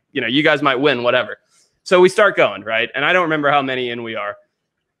 it's like, you know, you guys might win, whatever. So we start going, right? And I don't remember how many in we are.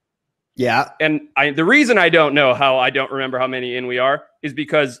 Yeah. And the reason I don't know how I don't remember how many in we are is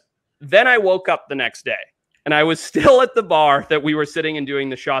because then I woke up the next day and I was still at the bar that we were sitting and doing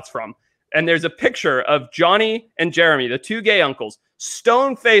the shots from. And there's a picture of Johnny and Jeremy, the 2 gay uncles,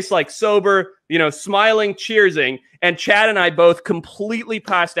 stone faced, like sober, you know, smiling, cheersing, and Chad and I both completely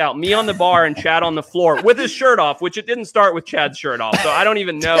passed out. Me on the bar and Chad on the floor with his shirt off, which it didn't start with Chad's shirt off. So I don't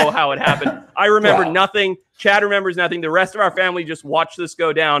even know how it happened. I remember nothing. Chad remembers nothing. The rest of our family just watched this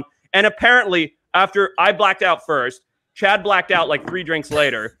go down. And apparently, after I blacked out first, Chad blacked out like 3 drinks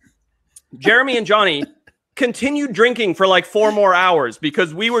later. Jeremy and Johnny continued drinking for like 4 more hours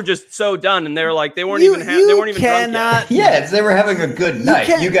because we were just so done, and they're like they weren't even drunk yet. Yeah, they were having a good night.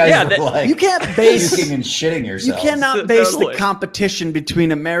 You guys were like you can't base puking and shitting yourselves. You cannot base the competition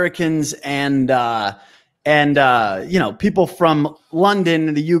between Americans and you know, people from London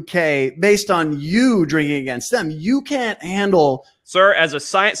and the UK based on you drinking against them. You can't handle, sir, as a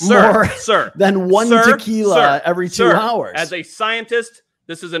science, more sir, than one tequila every 2 hours. As a scientist,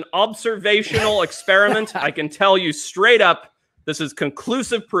 this is an observational experiment. I can tell you straight up, this is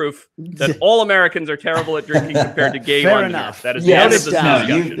conclusive proof that all Americans are terrible at drinking compared to gay Fair Londoners. enough. That is the end of this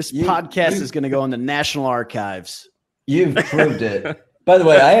discussion. This podcast is going to go in the National Archives. You've proved it. By the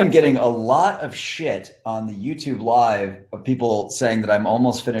way, I am getting a lot of shit on the YouTube live of people saying that I'm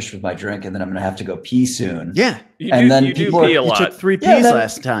almost finished with my drink and then I'm going to have to go pee soon. Yeah. You do pee a lot. You took 3 pees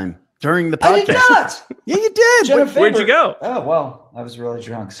last time during the podcast. I did not. Yeah, you did. Where'd you go? Oh, well, I was really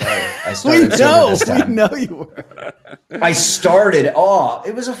drunk. Sorry. I started this time. We know you were. I started off.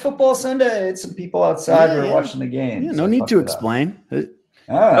 It was a football Sunday. It's some people outside who were watching the game. Yeah, no need to explain. Right.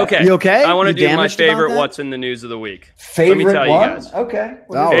 Okay. You okay? I want to do my favorite about that? What's in the news of the week. Favorite Let me tell one? you guys. Okay.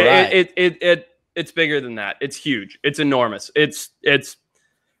 All right. It's bigger than that. It's huge. It's enormous. It's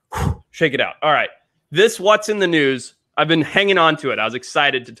shake it out. All right. This What's in the News, I've been hanging on to it. I was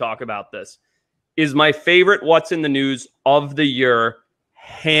excited to talk about this. Is my favorite What's in the News of the year,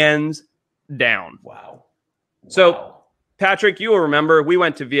 hands down. Wow. So, Patrick, you will remember we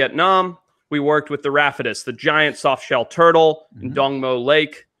went to Vietnam. We worked with the Rapidus, the giant soft-shell turtle in Dong Mo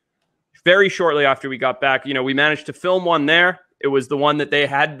Lake. Very shortly after we got back, you know, we managed to film one there. It was the one that they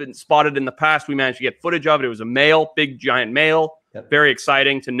had been spotted in the past. We managed to get footage of it. It was a male, big, giant male. Yep. Very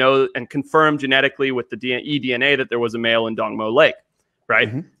exciting to know and confirm genetically with the eDNA that there was a male in Dong Mo Lake,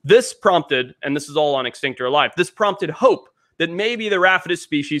 right? This prompted, and this is all on Extinct or Alive, this prompted hope that maybe the Rapidus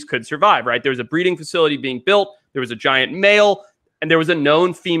species could survive, right? There was a breeding facility being built. There was a giant male. And there was a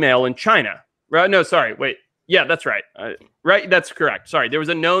known female in China. Right? No, sorry. Wait. Yeah, that's right. Right. That's correct. Sorry. There was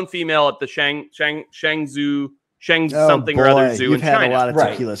a known female at the Shangzhou something or other zoo in China. You've had a lot of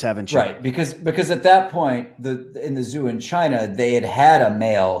tequilas, haven't you? Right. Because at that point, in the zoo in China, they had a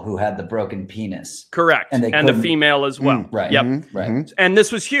male who had the broken penis. Correct. And a female as well. Right. Yep. Right. And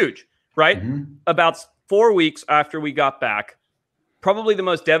this was huge, right? About 4 weeks after we got back, probably the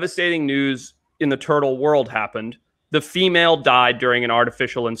most devastating news in the turtle world happened. The female died during an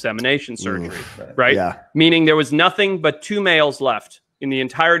artificial insemination surgery, right? Yeah. Meaning there was nothing but 2 males left in the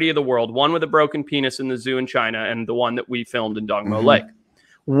entirety of the world, one with a broken penis in the zoo in China and the one that we filmed in Dong Mo Lake.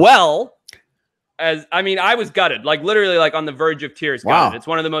 Well, I was gutted, like literally like on the verge of tears. Wow. Gutted. It's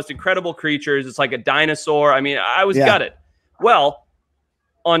one of the most incredible creatures. It's like a dinosaur. I was gutted. Well,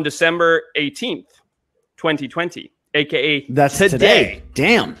 on December 18th, 2020, aka that's today.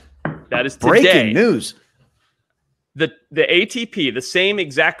 Damn. That is today. Breaking news. The ATP, the same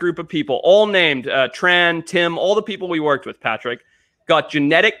exact group of people, all named Tran, Tim, all the people we worked with, Patrick, got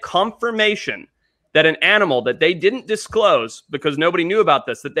genetic confirmation that an animal that they didn't disclose because nobody knew about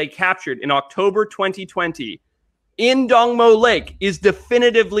this, that they captured in October 2020 in Dong Mo Lake is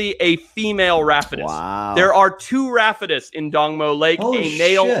definitively a female Rapidus. Wow. There are 2 Rapidus in Dong Mo Lake, a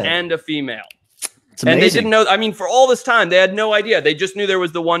male and a female. And they didn't know. I mean, for all this time, they had no idea. They just knew there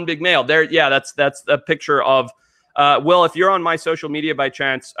was the one big male. There, yeah, that's a picture of. Will, if you're on my social media by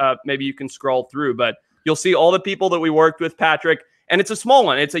chance, maybe you can scroll through, but you'll see all the people that we worked with, Patrick. And it's a small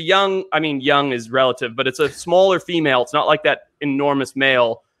one. It's a young is relative, but it's a smaller female. It's not like that enormous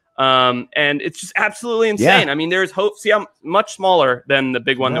male. And it's just absolutely insane. Yeah. I mean, there's hope. See, I'm much smaller than the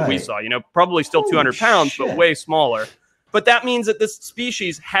big one that we saw, you know, probably still 200 pounds, but way smaller. But that means that this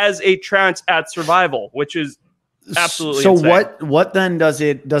species has a chance at survival, which is absolutely so insane. What then does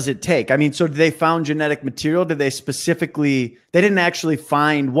it take? I mean, so they found genetic material? Did they specifically? They didn't actually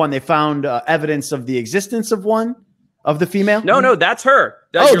find one. They found evidence of the existence of one of the female. No, that's her.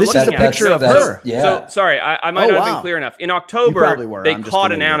 This is a picture of her. Yeah. So sorry, I might not have been clear enough. In October, they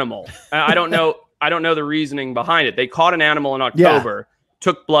caught an animal. I don't know the reasoning behind it. They caught an animal in October.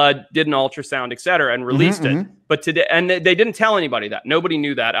 Took blood, did an ultrasound, etc., and released it. But today, and they didn't tell anybody that. Nobody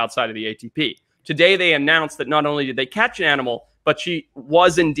knew that outside of the ATP. Today, they announced that not only did they catch an animal, but she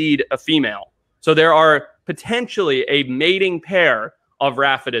was indeed a female. So there are potentially a mating pair of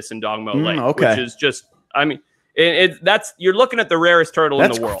Rapidus in Dong Mo Lake, which is just, I mean, That's you're looking at the rarest turtle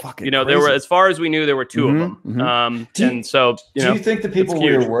in the world. You know, crazy. there were, as far as we knew, there were 2 of them. And so, do you think the people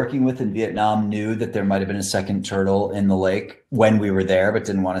we were working with in Vietnam knew that there might have been a second turtle in the lake when we were there, but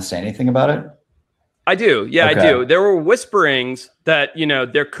didn't want to say anything about it? I do. Yeah, okay. I do. There were whisperings that, you know,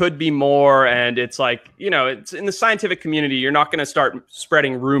 there could be more. And it's like, you know, it's in the scientific community, you're not going to start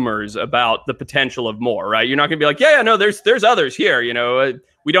spreading rumors about the potential of more, right? You're not going to be like, yeah, no, there's others here. You know,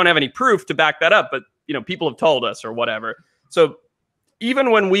 we don't have any proof to back that up, but, you know, people have told us or whatever. So even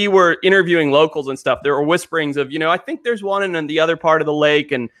when we were interviewing locals and stuff, there were whisperings of, you know, I think there's one in the other part of the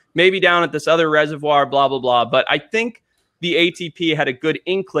lake and maybe down at this other reservoir, blah, blah, blah. But I think the ATP had a good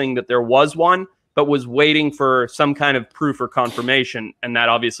inkling that there was one, but was waiting for some kind of proof or confirmation. And that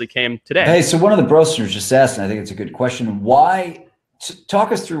obviously came today. Hey, so one of the Brostners just asked, and I think it's a good question. Why,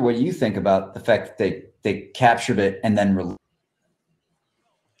 talk us through what you think about the fact that they captured it and then released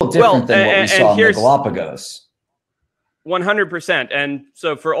it. Different than what we saw in the Galapagos. 100%. And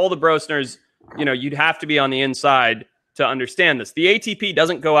so for all the Brostners, you know, you'd have to be on the inside to understand this. The ATP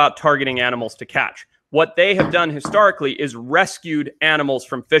doesn't go out targeting animals to catch. What they have done historically is rescued animals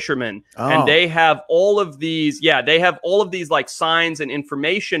from fishermen. And they have all of these, they have all of these like signs and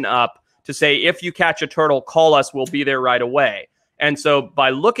information up to say, if you catch a turtle, call us, we'll be there right away. And so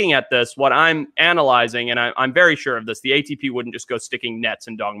by looking at this, what I'm analyzing, and I'm very sure of this, the ATP wouldn't just go sticking nets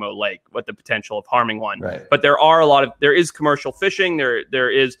in Dongmo Lake with the potential of harming one. Right. But there is commercial fishing, there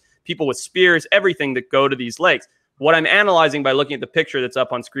is people with spears, everything that go to these lakes. What I'm analyzing by looking at the picture that's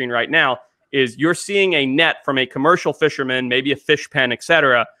up on screen right now is you're seeing a net from a commercial fisherman, maybe a fish pen,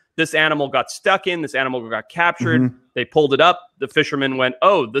 etc. This animal got stuck in, this animal got captured. They pulled it up. The fisherman went,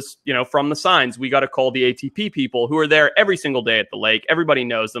 oh, this, you know, from the signs, we got to call the ATP people who are there every single day at the lake. Everybody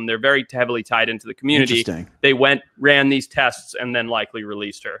knows them. They're very heavily tied into the community. They went, ran these tests, and then likely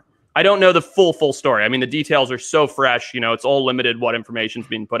released her. I don't know the full story. I mean, the details are so fresh, you know, it's all limited what information's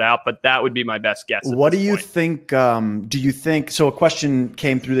being put out, but that would be my best guess. What do you think? Do you think, so a question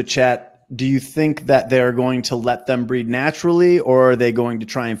came through the chat. Do you think that they're going to let them breed naturally, or are they going to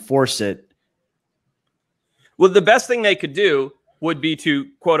try and force it? Well, the best thing they could do would be to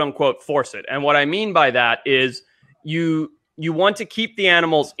quote unquote force it. And what I mean by that is you want to keep the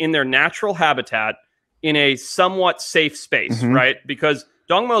animals in their natural habitat in a somewhat safe space, right? Because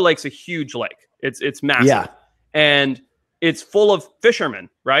Dongmo Lake's a huge lake. It's massive. Yeah. And it's full of fishermen,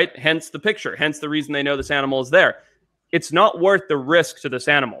 right? Hence the picture, hence the reason they know this animal is there. It's not worth the risk to this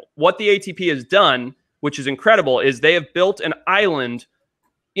animal. What the ATP has done, which is incredible, is they have built an island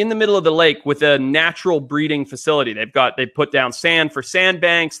in the middle of the lake with a natural breeding facility. They put down sand for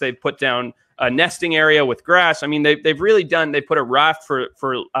sandbanks. They've put down a nesting area with grass. I mean, they've really done, they put a raft for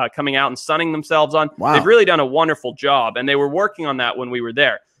coming out and sunning themselves on. Wow. They've really done a wonderful job. And they were working on that when we were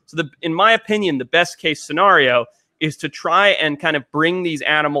there. So in my opinion, the best case scenario is to try and kind of bring these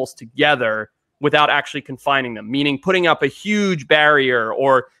animals together without actually confining them, meaning putting up a huge barrier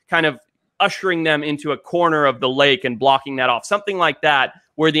or kind of ushering them into a corner of the lake and blocking that off, something like that,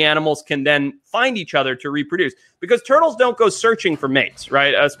 where the animals can then find each other to reproduce. Because turtles don't go searching for mates,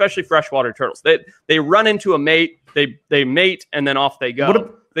 right? Especially freshwater turtles. They run into a mate, they mate, and then off they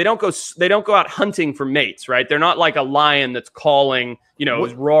go. They don't go out hunting for mates, right? They're not like a lion that's calling, you know,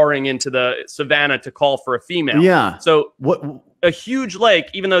 is roaring into the savannah to call for a female. Yeah. So a huge lake,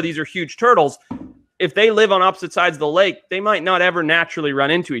 even though these are huge turtles, if they live on opposite sides of the lake, they might not ever naturally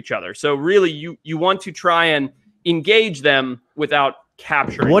run into each other. So really, you want to try and engage them without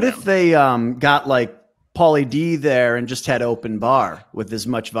capturing What them. if they got like Pauly D there and just had open bar with as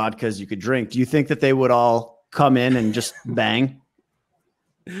much vodka as you could drink? Do you think that they would all come in and just bang?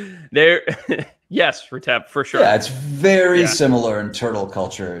 Yes, for sure. Yeah, it's very similar in turtle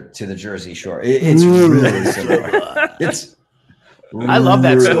culture to the Jersey Shore. It's really similar. I love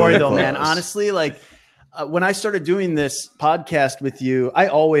that story though, man. Honestly, like when I started doing this podcast with you, I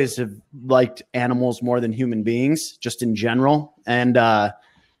always have liked animals more than human beings, just in general. And a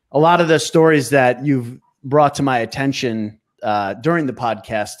lot of the stories that you've brought to my attention during the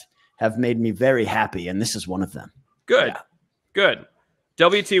podcast have made me very happy, and this is one of them. Good, good.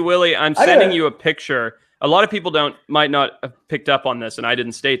 WT Willy, I'm sending you a picture. A lot of people might not have picked up on this, and I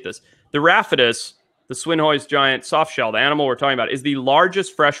didn't state this. The Raphitus, the Swinhoy's giant soft shell, the animal we're talking about, is the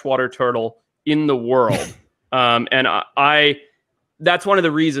largest freshwater turtle in the world. And that's one of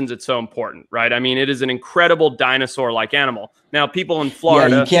the reasons it's so important, right? I mean, it is an incredible dinosaur-like animal. Now, people in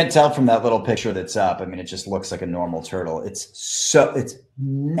Florida... Yeah, you can't tell from that little picture that's up. I mean, it just looks like a normal turtle. It's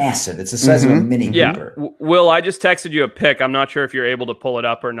massive. It's the size of a Mini Cooper. Yeah. Will, I just texted you a pic. I'm not sure if you're able to pull it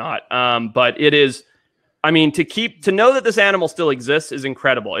up or not. But it is... I mean, to know that this animal still exists is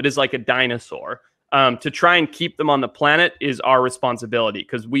incredible. It is like a dinosaur. to try and keep them on the planet is our responsibility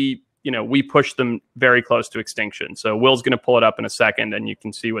because we push them very close to extinction. So Will's going to pull it up in a second and you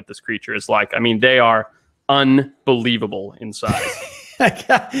can see what this creature is like. I mean, they are unbelievable in size.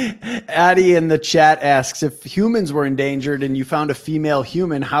 Addie in the chat asks, if humans were endangered and you found a female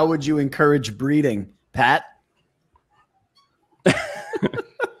human, how would you encourage breeding? Pat?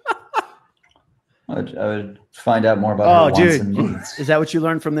 I would find out more about her wants and needs. Is that what you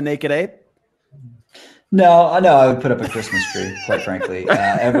learned from the Naked Ape? No, I would put up a Christmas tree, quite frankly.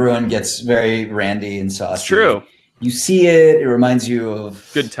 Everyone gets very randy and saucy. It's true. You see it, it reminds you of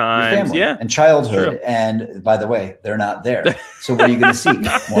good times, and childhood. And by the way, they're not there. So what are you going to seek?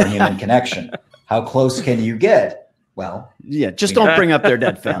 More human connection. How close can you get? Well, yeah, just don't bring up their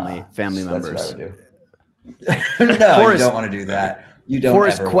dead family members. That's what I would do. No, Forrest, you don't want to do that. You don't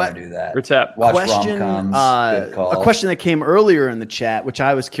ever want to do that. Watch rom-coms. A question that came earlier in the chat, which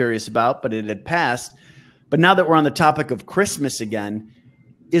I was curious about, but it had passed. But now that we're on the topic of Christmas again,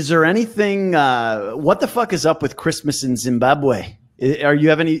 is there anything? What the fuck is up with Christmas in Zimbabwe? You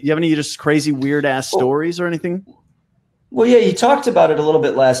have any just crazy weird ass stories or anything? Well, yeah, you talked about it a little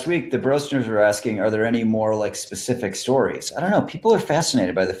bit last week. The Brostners were asking, are there any more like specific stories? I don't know. People are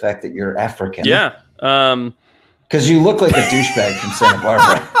fascinated by the fact that you're African. Yeah. Because you look like a douchebag from Santa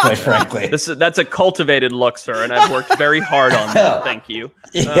Barbara, quite frankly. That's a cultivated look, sir, and I've worked very hard on that. Thank you.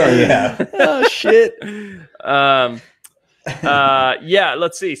 Yeah. Oh shit. Yeah.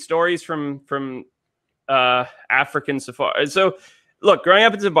 Let's see stories from African safari. So, look, growing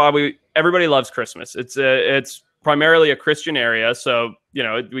up in Zimbabwe, everybody loves Christmas. It's primarily a Christian area, so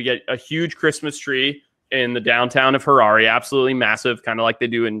we get a huge Christmas tree in the downtown of Harare, absolutely massive, kind of like they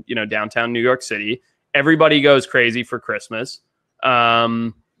do in downtown New York City. Everybody goes crazy for Christmas.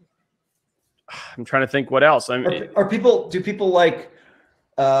 I'm trying to think what else. Do people like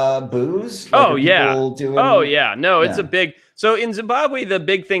booze? Like No, it's a big. So in Zimbabwe, the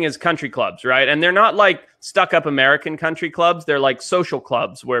big thing is country clubs, right? And they're not like stuck up American country clubs. They're like social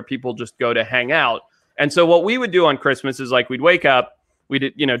clubs where people just go to hang out. And so what we would do on Christmas is like we'd wake up,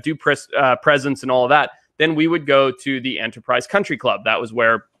 we'd do presents and all of that. Then we would go to the Enterprise Country Club. That was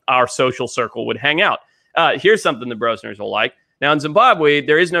where our social circle would hang out. Here's something the Brostners will like. Now in Zimbabwe,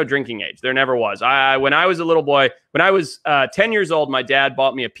 there is no drinking age. There never was. When I was a little boy, when I was 10 years old, my dad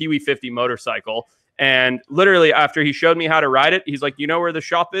bought me a Pee Wee 50 motorcycle. And literally after he showed me how to ride it, he's like, you know where the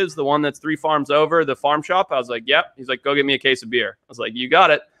shop is? The one that's 3 farms over, the farm shop? I was like, yep. He's like, go get me a case of beer. I was like, you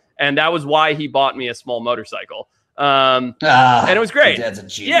got it. And that was why he bought me a small motorcycle. And it was great. Dad's a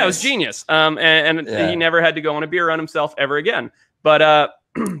genius. Yeah, it was genius. And he never had to go on a beer run himself ever again. But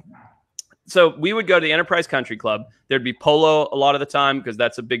so we would go to the Enterprise Country Club. There'd be polo a lot of the time because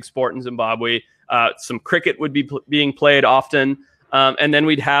that's a big sport in Zimbabwe. Some cricket would be being played often. And then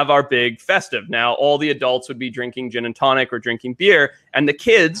we'd have our big festive. Now, all the adults would be drinking gin and tonic or drinking beer, and the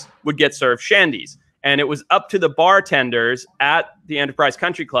kids would get served Shandies. And it was up to the bartenders at the Enterprise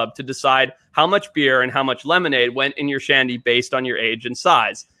Country Club to decide how much beer and how much lemonade went in your shandy based on your age and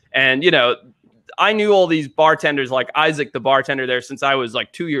size. And, I knew all these bartenders, like Isaac, the bartender there, since I was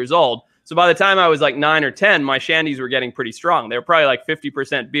like 2 years old. So by the time I was like 9 or 10, my shandies were getting pretty strong. They were probably like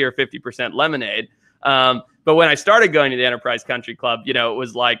 50% beer, 50% lemonade. But when I started going to the Enterprise Country Club, it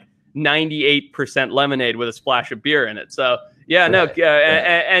was like 98% lemonade with a splash of beer in it. So yeah,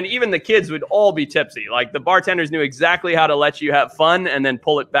 and even the kids would all be tipsy. Like the bartenders knew exactly how to let you have fun and then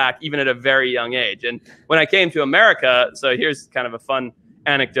pull it back even at a very young age. And when I came to America, so here's kind of a fun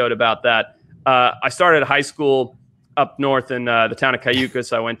anecdote about that. I started high school up north in the town of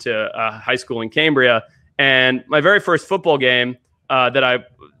Cayucas. I went to high school in Cambria, and my very first football game that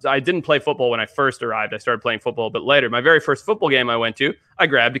I didn't play football when I first arrived. I started playing football a bit later. My very first football game I went to, I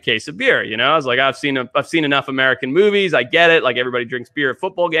grabbed a case of beer. I was like, I've seen enough American movies. I get it. Like everybody drinks beer at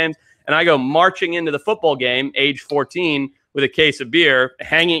football games. And I go marching into the football game, age 14, with a case of beer,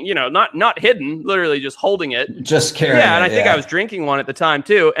 hanging, not hidden, literally just holding it. Just carrying it. Yeah, and I think I was drinking one at the time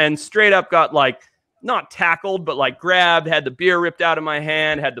too, and straight up got like, not tackled, but like grabbed, had the beer ripped out of my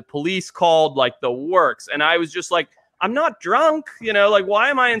hand, had the police called, like the works. And I was just like, I'm not drunk, like, why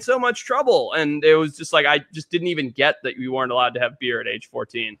am I in so much trouble? And it was just like, I just didn't even get that you weren't allowed to have beer at age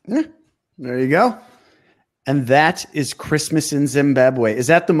 14. There you go. And that is Christmas in Zimbabwe. Is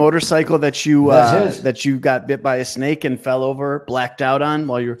that the motorcycle that you got bit by a snake and fell over, blacked out on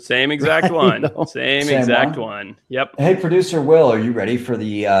while you're same exact one? Same exact one. Yep. Hey, producer Will, are you ready for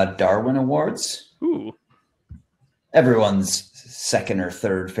the Darwin Awards? Ooh. Everyone's second or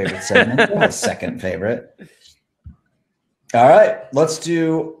third favorite segment. My second favorite. All right, let's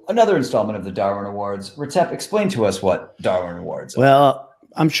do another installment of the Darwin Awards. Ratep, explain to us what Darwin Awards are. Well,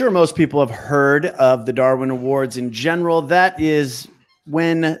 I'm sure most people have heard of the Darwin Awards in general. That is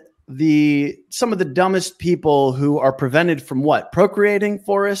when some of the dumbest people who are prevented from procreating,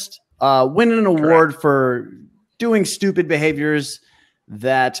 Forrest, win an award for doing stupid behaviors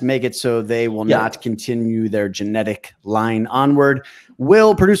that make it so they will not continue their genetic line onward.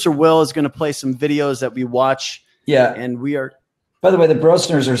 Producer Will is going to play some videos that we watch. Yeah. And we are. By the way, the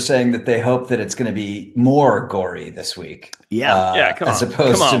Brostners are saying that they hope that it's going to be more gory this week. Yeah. Come on. As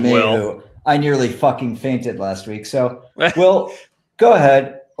opposed to me, who I nearly fucking fainted last week. So, Will, go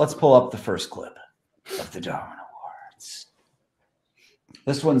ahead. Let's pull up the first clip of the Darwin Awards.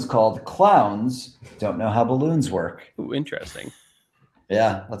 This one's called Clowns Don't Know How Balloons Work. Ooh, interesting.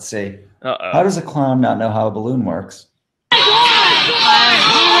 Yeah, let's see. Uh-oh. How does a clown not know how a balloon works?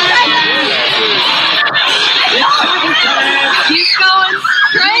 He's going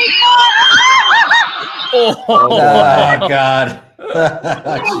straight. Oh, God.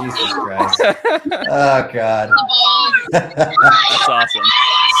 Jesus Christ. Oh, God. That's awesome.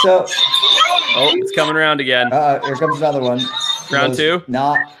 So, it's coming around again. here comes another one. Round two?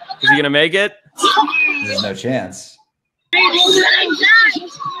 Is he going to make it? There's no chance. That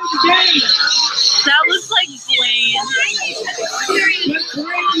was like Blaine.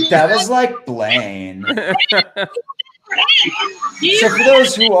 That was like Blaine. So for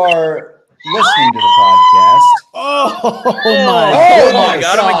those who are listening to the podcast, Oh my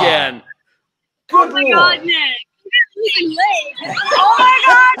God, him again. Good Oh my God, Nick. Oh my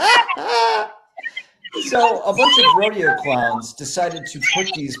God. So a bunch of rodeo clowns decided to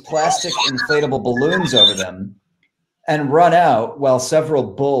put these plastic inflatable balloons over them and run out while several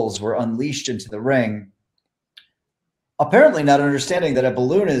bulls were unleashed into the ring. Apparently not understanding that a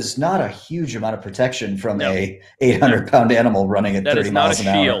balloon is not a huge amount of protection from a 800-pound animal running at 30 miles an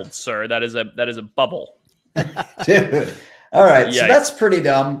hour. That is not a shield, sir. That is a bubble. Dude. All right. Yikes. So that's pretty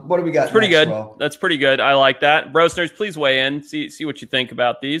dumb. What do we got? It's pretty next, good. Will? That's pretty good. I like that. Brostners, please weigh in. See what you think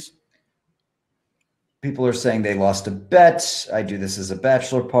about these. People are saying they lost a bet. I do this as a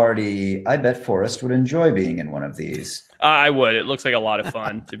bachelor party. I bet Forrest would enjoy being in one of these. I would. It looks like a lot of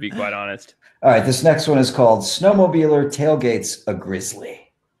fun, to be quite honest. All right. This next one is called Snowmobiler Tailgates a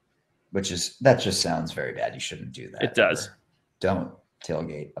Grizzly, that just sounds very bad. You shouldn't do that. It does. Ever. Don't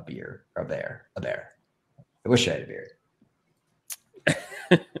tailgate a bear. I wish I had a beer.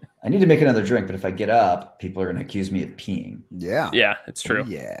 I need to make another drink, but if I get up, people are going to accuse me of peeing. Yeah. Yeah, it's true.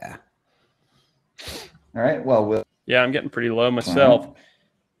 Yeah. All right. Well, yeah, I'm getting pretty low myself.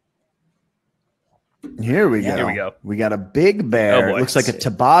 Here we go. Here we go. We got a big bear. Oh, boy. It looks like a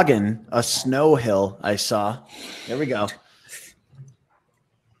toboggan, a snow hill I saw. There we go.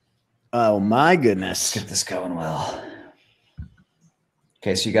 Oh, my goodness. let's get this going well.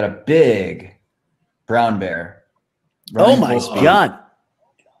 Okay, so you got a big brown bear. Oh, my God.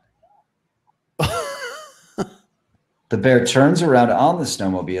 The bear turns around on the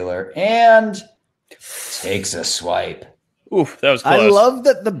snowmobiler and takes a swipe. Oof, that was close. I love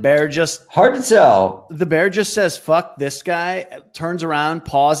that the bear just says, fuck this guy, turns around,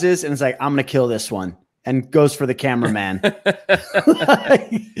 pauses, and is like, I'm going to kill this one, and goes for the cameraman.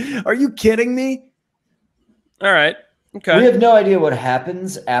 Are you kidding me? All right. Okay. We have no idea what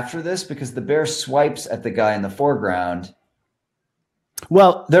happens after this because the bear swipes at the guy in the foreground.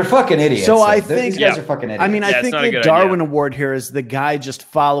 Well, they're fucking idiots. So I think these guys are fucking idiots. I mean, I think the Darwin Award here is the guy just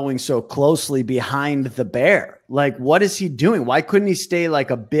following so closely behind the bear. Like, what is he doing? Why couldn't he stay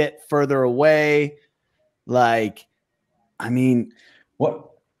like a bit further away? Like, I mean,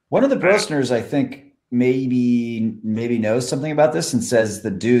 one of the Brostners, I think, maybe knows something about this and says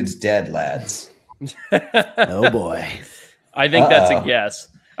the dude's dead, lads. Oh boy. I think that's a guess.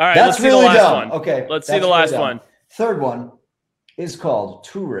 All right, that's let's see really the last dumb. one. Okay, let's see the last one. Third one is called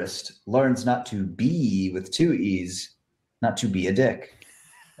Tourist Learns Not to Be with 2 E's, not to be a dick.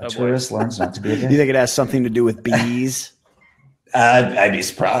 A tourist learns not to be a dick. You think it has something to do with bees? I'd be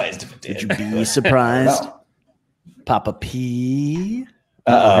surprised if it did. Would you be surprised? Papa P.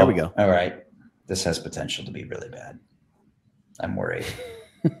 Uh-oh. Here we go. All right. This has potential to be really bad. I'm worried.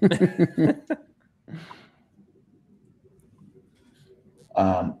 There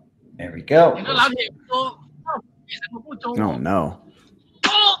we go. Oh no.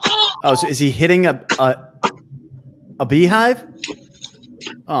 Oh, so is he hitting a beehive?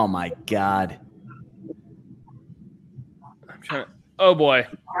 Oh my God. I'm trying to, oh boy.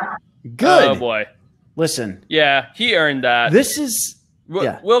 Good. Oh boy. Listen. Yeah, he earned that. This is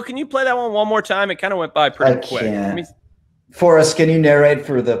Will, can you play that one more time? It kind of went by pretty quick. Forrest, can you narrate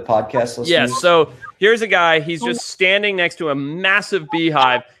for the podcast listeners? Yes. So here's a guy. He's just standing next to a massive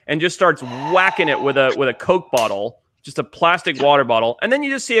beehive and just starts whacking it with a Coke bottle just a plastic water bottle. And then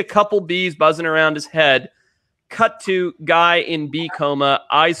you just see a couple bees buzzing around his head. Cut to guy in bee coma,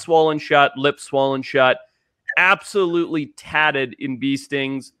 eyes swollen shut, lips swollen shut, absolutely tatted in bee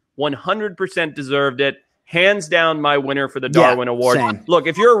stings, 100% deserved it. Hands down my winner for the Darwin Award. Same. Look,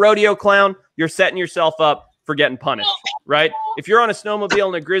 if you're a rodeo clown, you're setting yourself up for getting punished, right? If you're on a snowmobile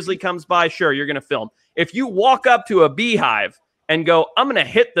and a grizzly comes by, sure, you're going to film. If you walk up to a beehive and go, I'm going to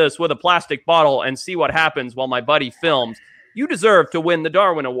hit this with a plastic bottle and see what happens while my buddy films, you deserve to win the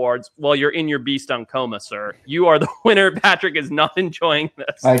Darwin Awards while you're in your bee stung coma, sir. You are the winner. Patrick is not enjoying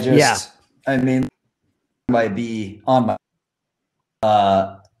this. I mean, my bee on my,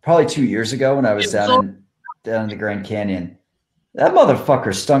 probably 2 years ago when I was down in the Grand Canyon, that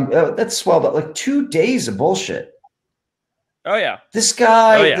motherfucker stung. That swelled up like 2 days of bullshit. Oh, yeah. This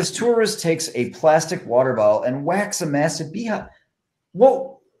guy, this tourist takes a plastic water bottle and whacks a massive beehive.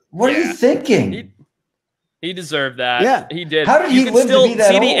 What are you thinking? He deserved that. Yeah. He did. How did he live to be that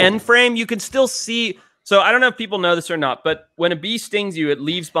see old? the end frame? You can still see. So I don't know if people know this or not, but when a bee stings you, it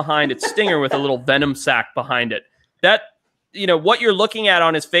leaves behind its stinger with a little venom sac behind it. That, what you're looking at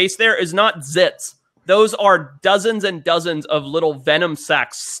on his face there is not zits. Those are dozens and dozens of little venom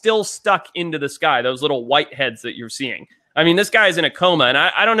sacs still stuck into the sky, those little white heads that you're seeing. I mean, this guy is in a coma, and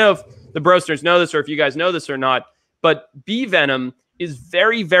I don't know if the Brostners know this or if you guys know this or not, but bee venom is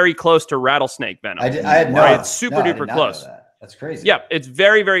very, very close to rattlesnake venom. I had no, it's super duper close. That's crazy. Yeah, it's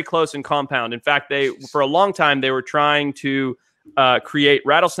very, very close in compound. In fact, for a long time they were trying to create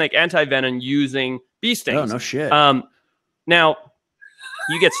rattlesnake anti-venom using bee stings. Oh, no shit. Now,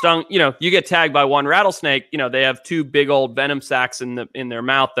 you get stung, you get tagged by one rattlesnake, they have two big old venom sacs in their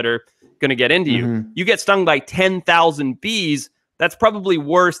mouth that are going to get into you. You get stung by 10,000 bees. That's probably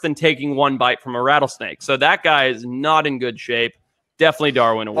worse than taking one bite from a rattlesnake. So that guy is not in good shape. Definitely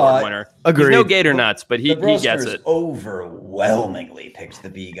Darwin Award winner. Agreed. He's no gator nuts, but he gets it. Overwhelmingly picked the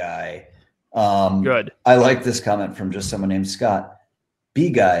bee guy. Good. I like this comment from just someone named Scott. Bee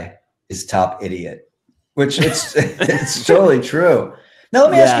guy is top idiot, which it's totally true. Now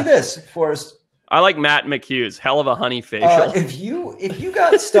let me ask you this, Forrest. I like Matt McHugh's hell of a honey facial. If you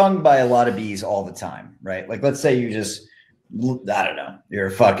got stung by a lot of bees all the time, right? Like let's say you just, I don't know, you're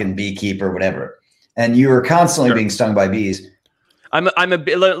a fucking beekeeper, whatever, and you were constantly being stung by bees.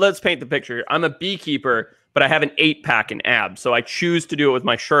 Let's paint the picture. I'm a beekeeper, but I have an 8-pack in abs, so I choose to do it with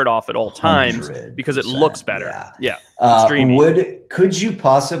my shirt off at all times because it looks better. Yeah. Could you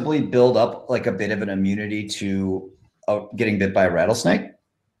possibly build up like a bit of an immunity to getting bit by a rattlesnake?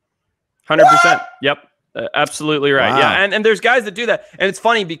 100%. Yep. Absolutely right. Wow. Yeah. And there's guys that do that. And it's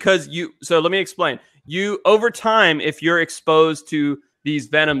funny because so let me explain. Over time, if you're exposed to these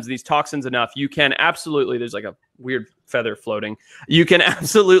venoms, these toxins enough, you can absolutely, there's like a weird feather floating. You can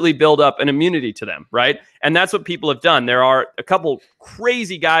absolutely build up an immunity to them, right? And that's what people have done. There are a couple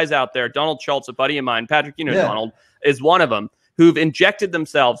crazy guys out there. Donald Schultz, a buddy of mine, Patrick, Donald, is one of them, who've injected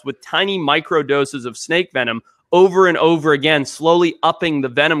themselves with tiny micro doses of snake venom over and over again, slowly upping the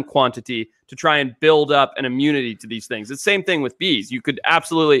venom quantity to try and build up an immunity to these things. It's the same thing with bees. You could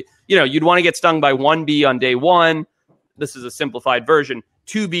absolutely, you'd want to get stung by one bee on day 1. This is a simplified version.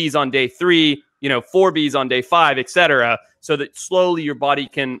 2 bees on day 3, 4 bees on day 5, etc., so that slowly your body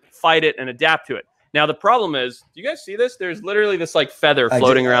can fight it and adapt to it. Now, the problem is, do you guys see this? There's literally this like feather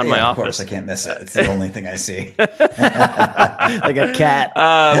floating around my office. Of course, I can't miss it. It's the only thing I see. Like a cat.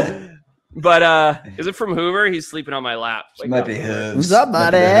 But is it from Hoover? He's sleeping on my lap. It might be hooves. What's up,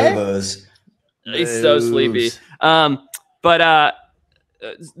 buddy? He's so sleepy.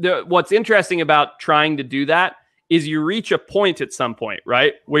 What's interesting about trying to do that is you reach a point at some point,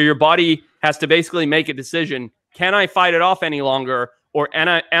 right, where your body has to basically make a decision. Can I fight it off any longer, or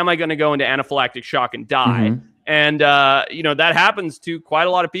am I going to go into anaphylactic shock and die? And, that happens to quite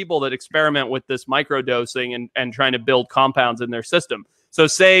a lot of people that experiment with this microdosing and trying to build compounds in their system. So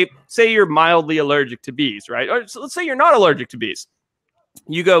say you're mildly allergic to bees, right? Or so let's say you're not allergic to bees.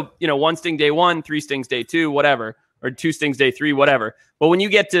 You go, 1 sting day 1, 3 stings day 2, whatever, or 2 stings day 3, whatever. But when you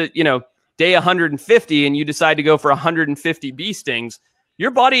get to, day 150 and you decide to go for 150 bee stings,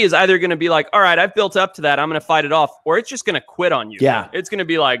 your body is either going to be like, all right, I've built up to that, I'm going to fight it off, or it's just going to quit on you. Yeah. It's going to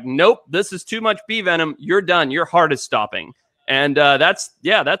be like, nope, this is too much bee venom. You're done. Your heart is stopping. And that's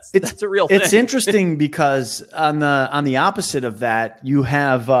a real thing. It's interesting because on the opposite of that, you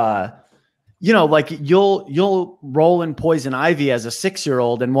have, like you'll roll in poison ivy as a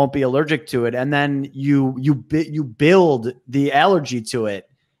 6-year-old and won't be allergic to it. And then you build the allergy to it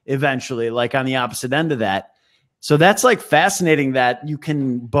eventually, like on the opposite end of that. So that's like fascinating that you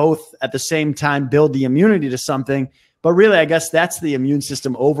can both at the same time build the immunity to something. But really, I guess that's the immune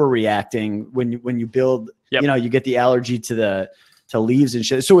system overreacting when you build you know, you get the allergy to leaves and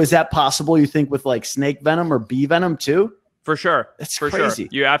shit. So is that possible, you think, with like snake venom or bee venom too? For sure. That's for crazy. Sure.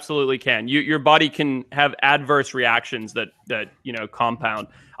 You absolutely can. Your body can have adverse reactions that you know, compound.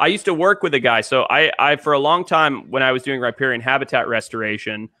 I used to work with a guy. So I for a long time, when I was doing riparian habitat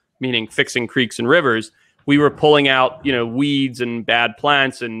restoration, meaning fixing creeks and rivers, we were pulling out, you know, weeds and bad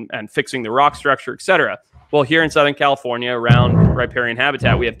plants and fixing the rock structure, etc. Well, here in Southern California, around riparian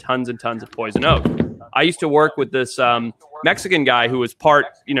habitat, we have tons and tons of poison oak. I used to work with this Mexican guy who was part,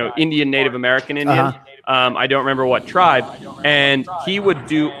 you know, Indian, Native American Indian. I don't remember what tribe. And he would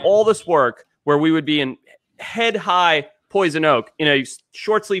do all this work where we would be in head-high poison oak in a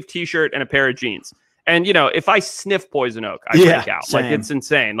short-sleeve T-shirt and a pair of jeans. And, you know, if I sniff poison oak, I break out. Same. Like, it's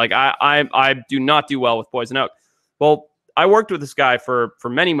insane. Like, I do not do well with poison oak. Well, I worked with this guy for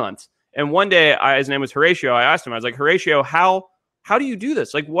many months. And one day, his name was Horacio. I asked him, I was like, Horacio, how do you do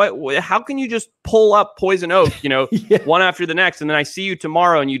this? Like, how can you just pull up poison oak, you know, one after the next, and then I see you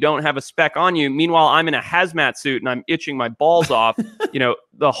tomorrow and you don't have a speck on you? Meanwhile, I'm in a hazmat suit and I'm itching my balls off, you know,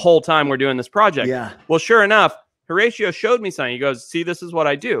 the whole time we're doing this project. Yeah. Well, sure enough, Horacio showed me something. He goes, see, this is what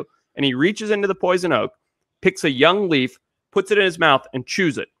I do. And he reaches into the poison oak, picks a young leaf, puts it in his mouth, and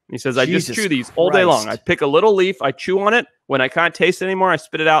chews it. And he says, I just chew these all day long. I pick a little leaf, I chew on it. When I can't taste it anymore, I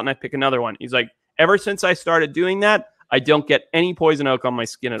spit it out and I pick another one. He's like, ever since I started doing that, I don't get any poison oak on my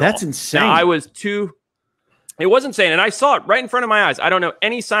skin at all. That's insane. Now, it was insane. And I saw it right in front of my eyes. I don't know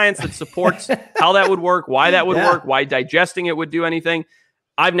any science that supports how that would work, why that would work, why digesting it would do anything.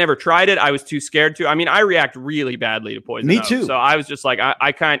 I've never tried it. I was too scared to. I mean, I react really badly to poison oak. Me too. So I was just like,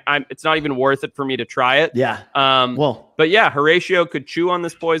 it's not even worth it for me to try it. Yeah. But yeah, Horacio could chew on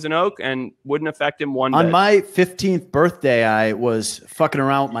this poison oak and wouldn't affect him one bit. On my 15th birthday, I was fucking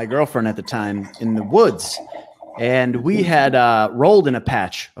around with my girlfriend at the time in the woods. And we had rolled in a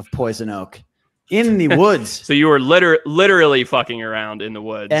patch of poison oak in the woods. So you were literally fucking around in the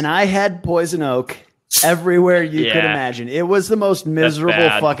woods. And I had poison oak everywhere you could imagine. It was the most miserable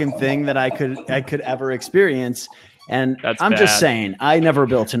fucking thing that I could ever experience. And I'm just saying, I never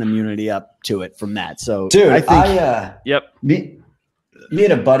built an immunity up to it from that. So, dude, I think, me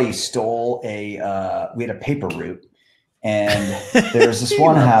and a buddy stole we had a paper route. And there's this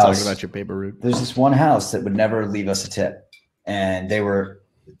one house. Talking about your paper route. There's this one house that would never leave us a tip. And they were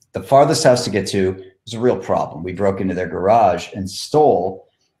the farthest house to get to. It was a real problem. We broke into their garage and stole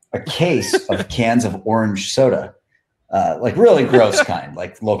a case of cans of orange soda, like really gross kind,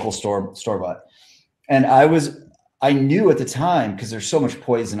 like local store bought. And I knew at the time, because there's so much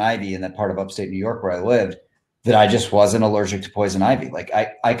poison ivy in that part of upstate New York where I lived, that I just wasn't allergic to poison ivy. Like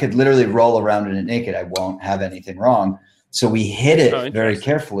I could literally roll around in it naked. I won't have anything wrong. So we hid it very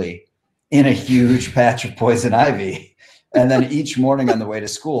carefully in a huge patch of poison ivy. And then each morning on the way to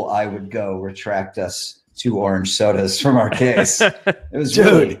school, I would go retract us 2 orange sodas from our case. It was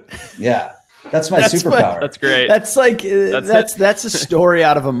really, that's my superpower. That's great. That's like, that's a story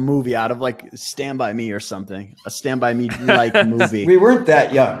out of a movie, out of like Stand By Me or something, a Stand By Me like movie. We weren't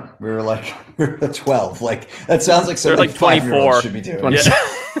that young. We were 12. Like that sounds like something like 24 should be doing. 26.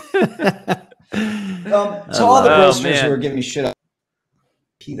 So all the Brostners who were giving me shit up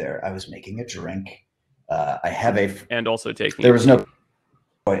there, I was making a drink. I have and also taking. There was no.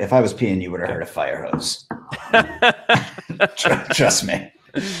 If I was peeing, you would have heard a fire hose. Trust me.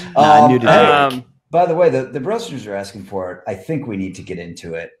 I knew to by the way, the Brostners are asking for it. I think we need to get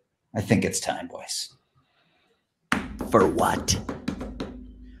into it. I think it's time, boys. For what?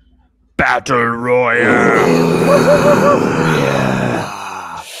 Battle Royale.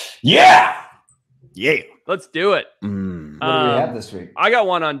 Yeah. Let's do it. What do we have this week? I got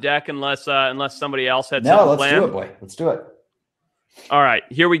one on deck, unless somebody else had something planned. Let's do it, boy. Let's do it. All right,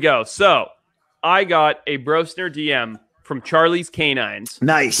 here we go. So I got a Brostner DM from Charlie's Canines.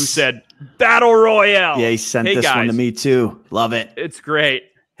 Nice. Who said, Battle Royale. Yeah, he sent this one to me too. Love it. It's great.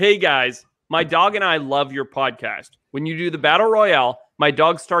 Hey, guys, my dog and I love your podcast. When you do the Battle Royale, my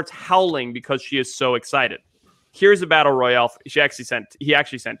dog starts howling because she is so excited. Here's a Battle Royale. He actually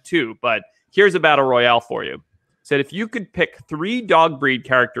sent 2, but here's a Battle Royale for you. Said, if you could pick 3 dog breed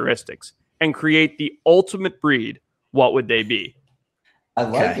characteristics and create the ultimate breed, what would they be? I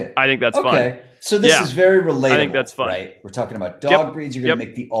like it. I think that's fun. So this is very relatable. I think that's fun. Right? We're talking about dog breeds. You're going to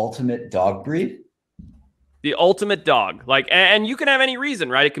make the ultimate dog breed? The ultimate dog. And you can have any reason,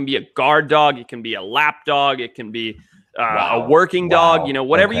 right? It can be a guard dog. It can be a lap dog. It can be a working dog,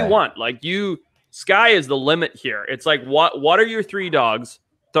 whatever you want. Sky is the limit here. It's like, what are your 3 dogs?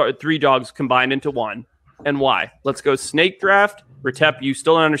 3 dogs combined into one, and why? Let's go snake draft, Retep, you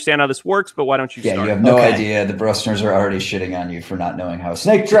still don't understand how this works, but why don't you start? Yeah, you have no idea. The Brostners are already shitting on you for not knowing how a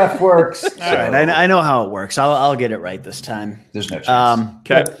snake draft works. All right, I know how it works. I'll get it right this time. There's no chance.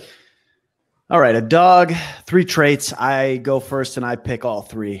 Okay. All right, a dog, 3 traits. I go first, and I pick all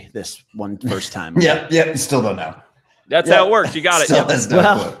 3 this one first time. Yeah. Still don't know. That's how it works. You got it. Still has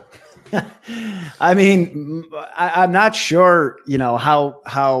no clue. I mean, I'm not sure,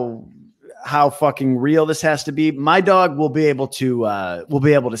 how fucking real this has to be. My dog will be able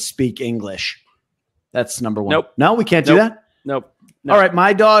to speak English. That's number 1. Nope. No, we can't do that. Nope. No. All right,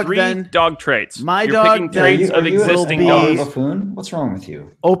 my dog 3 then. dog traits. My You're dog picking then traits of existing dogs. Buffoon? What's wrong with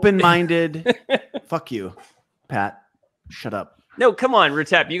you? Open-minded. Fuck you, Pat. Shut up. No, come on,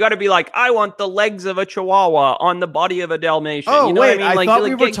 Retep. You got to be like, I want the legs of a Chihuahua on the body of a Dalmatian. Oh, you know wait, what I mean? I thought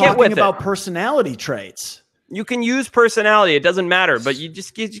we were get talking with about it. personality traits. You can use personality. It doesn't matter, but you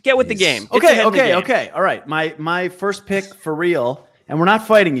just get with the game. Get your head in the game. Okay. All right. My first pick for real, and we're not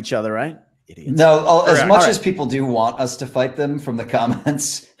fighting each other, right? Idiots. No, as much All as people do want us to fight them from the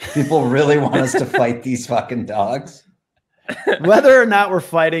comments, people really want us to fight these fucking dogs. Whether or not we're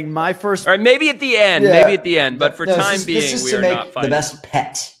fighting, my first. All right, maybe at the end. Yeah. Maybe at the end. But for time being, this is we to are make not the fighting. best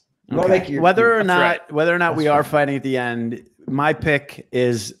pet. You wanna Okay. make your- Whether or That's not we are fighting at the end,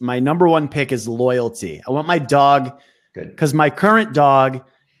 my number 1 pick is loyalty. I want my dog, because my current dog,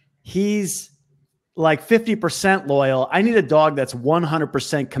 he's like 50% loyal. I need a dog that's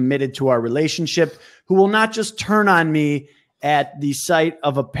 100% committed to our relationship, who will not just turn on me at the sight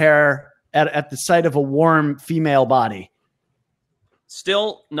of at the sight of a warm female body.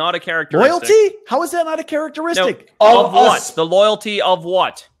 Still not a characteristic. Loyalty? How is that not a characteristic? No, of what? The loyalty of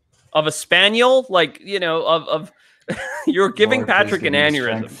what? Of a spaniel? Like, of you're giving Lord, Patrick please an give me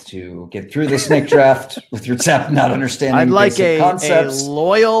aneurysm. strength to get through the snake draft with your tap not understanding I'd like basic a concepts.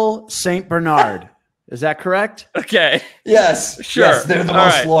 loyal Saint Bernard. Is that correct? Okay. Yes. Sure. Yes, they're the All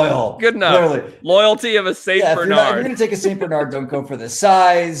most right. loyal. Good enough. Clearly. Loyalty of a Saint Yeah, if Bernard. you're going to take a Saint Bernard, don't go for the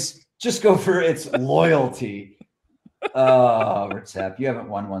size. Just go for its loyalty. Oh, Ritap, you haven't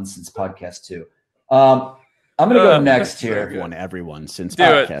won one since podcast 2. I'm going to go next here. I've won everyone since Do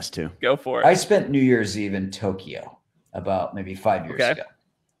it. podcast 2. Go for it. I spent New Year's Eve in Tokyo about maybe 5 years ago.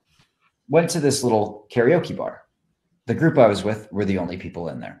 Went to this little karaoke bar. The group I was with were the only people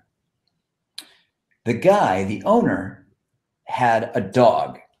in there. The guy, the owner, had a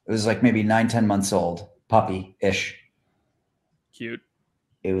dog. It was like maybe 9-10 months old, puppy-ish. Cute.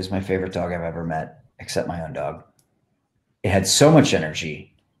 It was my favorite dog I've ever met, except my own dog. It had so much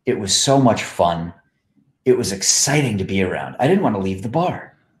energy. It was so much fun. It was exciting to be around. I didn't want to leave the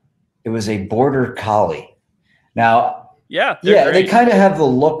bar. It was a border collie. Now, they kind of have the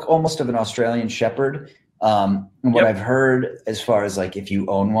look almost of an Australian shepherd. And what I've heard as far as like if you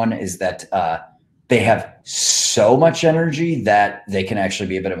own one is that they have so much energy that they can actually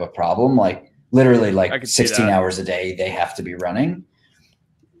be a bit of a problem. Like literally like 16 hours a day, they have to be running.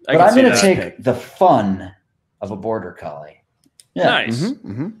 But I'm going to take the fun of a border collie. Yeah. Nice.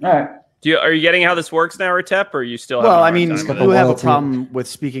 All right. Are you getting how this works now, Retep, or are you still? Well, I mean, you you have a problem with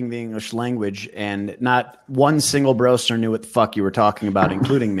speaking the English language, and not one single Brostner knew what the fuck you were talking about,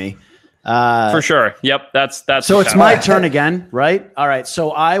 including me. For sure. Yep. That's so. It's my turn again, right? All right. So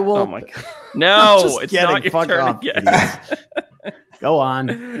I will. Oh my god! No, it's not your fuck turn off, again. Go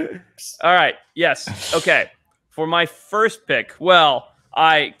on. All right. Yes. Okay. For my first pick, well,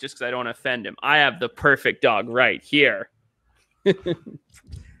 just because I don't want to offend him, I have the perfect dog right here.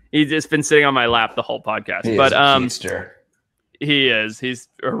 He's just been sitting on my lap the whole podcast. He is. He's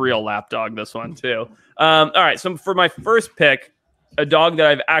a real lap dog, this one, too. All right. So for my first pick, a dog that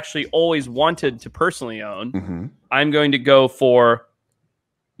I've actually always wanted to personally own, I'm going to go for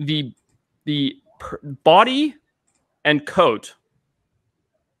the body and coat.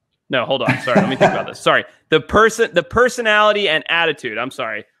 No, hold on. Sorry. Let me think about this. Sorry. The personality and attitude,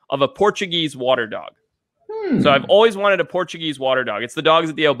 of a Portuguese water dog. So I've always wanted a Portuguese water dog. It's the dogs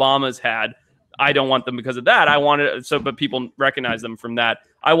that the Obamas had. I don't want them because of that. I wanted but people recognize them from that.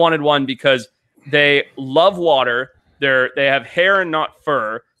 I wanted one because they love water. They have hair and not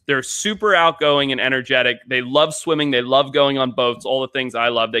fur. They're super outgoing and energetic. They love swimming. They love going on boats. All the things I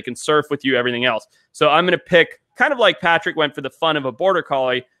love. They can surf with you. Everything else. So I'm going to pick, kind of like Patrick went for the fun of a border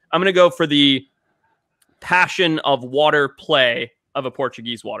collie. I'm going to go for the passion of water play of a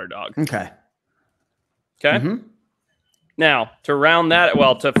Portuguese water dog. Okay. Now, to round that,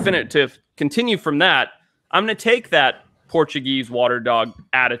 to continue from that, I'm going to take that Portuguese water dog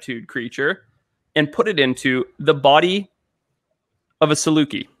attitude creature and put it into the body of a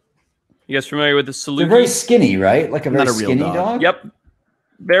Saluki. You guys familiar with the Saluki? They're very skinny, right? Like a very skinny dog? Yep.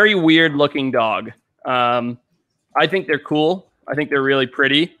 Very weird looking dog. I think they're cool. I think they're really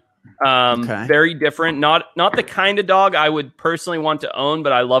pretty. Very different. Not the kind of dog I would personally want to own,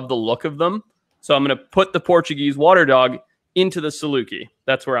 but I love the look of them. So I'm going to put the Portuguese water dog into the Saluki.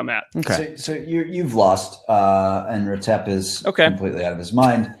 That's where I'm at. Okay. So you've lost, and Ratep is completely out of his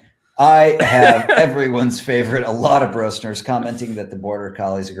mind. I have everyone's favorite, a lot of Brostners commenting that the Border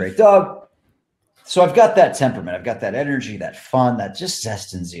Collie is a great dog. So I've got that temperament. I've got that energy, that fun, that just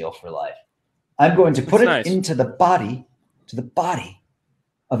zest and zeal for life. I'm going to put it into the body,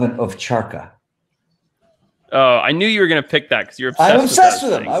 of an ovcharka. Oh, I knew you were going to pick that because you're obsessed. I'm obsessed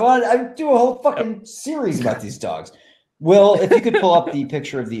with them. I do a whole fucking series about these dogs. Will, if you could pull up the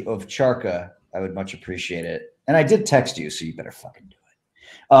picture of the ovcharka, I would much appreciate it. And I did text you, so you better fucking do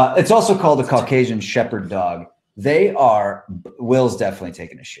it. It's also called a Caucasian Shepherd dog. They are, Will's definitely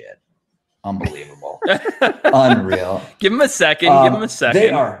taking a shit. Unbelievable. Unreal. Give him a second. Give him a second. They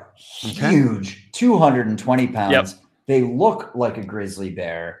are huge, 220 pounds. Yep. They look like a grizzly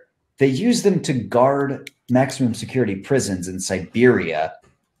bear. They use them to guard maximum security prisons in Siberia,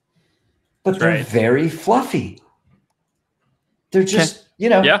 but they're very fluffy. They're just,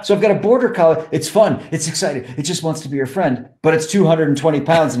 so I've got a Border Collie. It's fun. It's exciting. It just wants to be your friend, but it's 220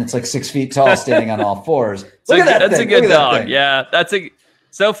 pounds and it's like 6 feet tall standing on all fours. Look at that That's thing. a good dog. Yeah,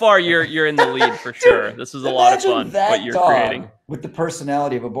 so far you're in the lead for sure. This is a lot of fun what you're creating. With the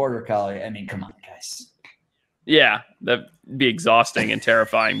personality of a Border Collie. I mean, come on, guys. Yeah, that'd be exhausting and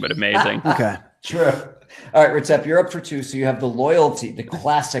terrifying, but amazing. Okay. True. All right, Ratep, you're up for 2. So you have the loyalty, the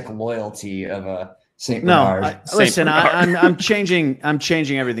classic loyalty of a St. Bernard. Listen, I'm changing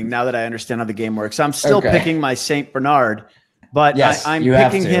everything now that I understand how the game works. I'm still picking my St. Bernard, but I'm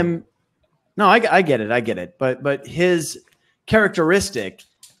picking him. No, I get it. But his characteristic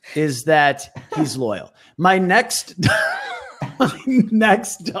is that he's loyal. My next dog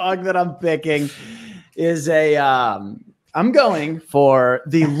that I'm picking is I'm going for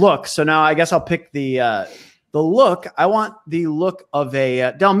the look. So now I guess I'll pick the look. I want the look of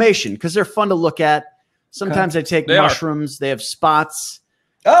a Dalmatian because they're fun to look at. Sometimes they take mushrooms. They have spots.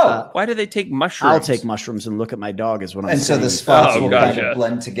 Why do they take mushrooms? I'll take mushrooms and look at my dog is what I'm saying. And so the spots will kind of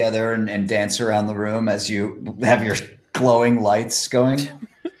blend together and dance around the room as you have your glowing lights going.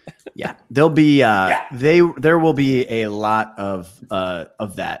 Yeah, there'll be there will be a lot of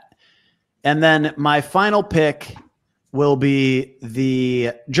that. And then my final pick will be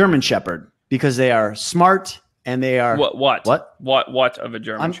the German Shepherd because they are smart and they are what of a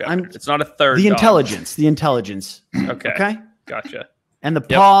German Shepherd? It's not a third. The dog. intelligence. Okay. Gotcha. And the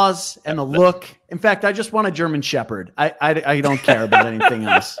paws and the look. In fact, I just want a German Shepherd. I don't care about anything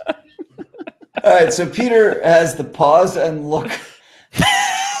else. All right, so Peter has the paws and look.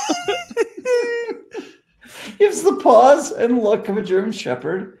 Gives the paws and look of a German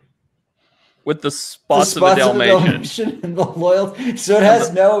Shepherd. With the spots of a Dalmatian. And the loyalty. So it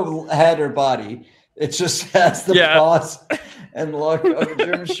has no head or body. It just has the paws and look of a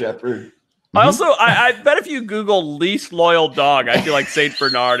German Shepherd. I bet if you Google least loyal dog, I feel like St.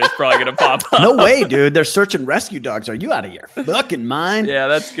 Bernard is probably going to pop up. No way, dude. They're search and rescue dogs. Are you out of your fucking mind? Yeah,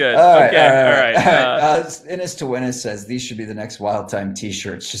 that's good. All right. Innis to Winnis says these should be the next Wild Time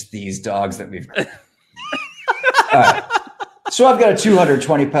t-shirts. Just these dogs that we've. All right. So I've got a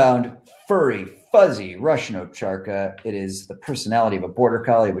 220-pound furry, fuzzy Russian ovcharka. It is the personality of a Border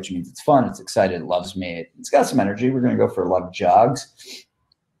Collie, which means it's fun, it's excited, it loves me. It's got some energy. We're going to go for a lot of jogs.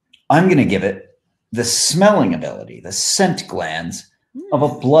 I'm going to give it the smelling ability, the scent glands of a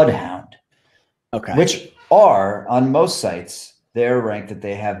bloodhound. Okay. Which are, on most sites, they're ranked that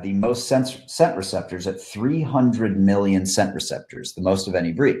they have the most scent receptors at 300 million scent receptors, the most of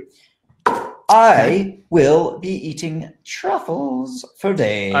any breed. I will be eating truffles for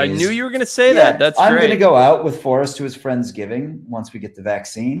days. I knew you were going to say that. That's I'm great. going to go out with Forrest to his Friendsgiving once we get the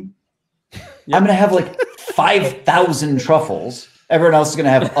vaccine. Yep. I'm going to have like 5,000 truffles. Everyone else is going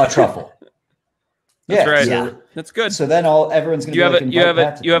to have a truffle. That's right. So, that's good. So then everyone's going to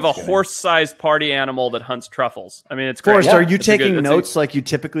you have a horse-sized party animal that hunts truffles. I mean, it's great. Forrest, are you taking notes like you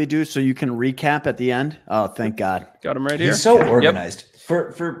typically do so you can recap at the end? Oh, thank God. Got him right here. He's so organized.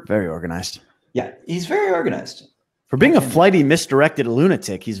 For very organized. Yeah, he's very organized. For being a flighty, misdirected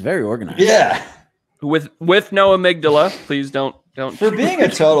lunatic, he's very organized. Yeah. With no amygdala, please don't. For being a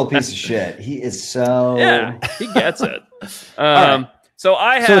total piece of shit, he is so. Yeah, he gets it. Right. So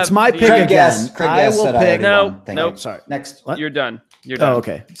I have. So it's my pick again. I will pick. Nope. Sorry. Next. What? You're done. Oh,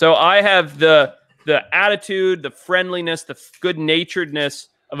 okay. So I have the attitude, the friendliness, the good-naturedness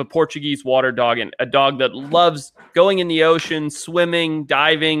of a Portuguese water dog, and a dog that loves going in the ocean, swimming,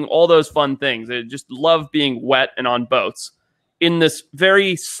 diving, all those fun things. They just love being wet and on boats. In this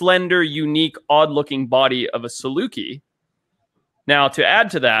very slender, unique, odd-looking body of a Saluki, Now, to add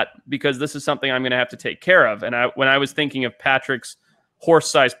to that, because this is something I'm going to have to take care of, and when I was thinking of Patrick's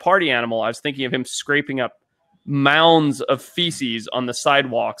horse-sized party animal, I was thinking of him scraping up mounds of feces on the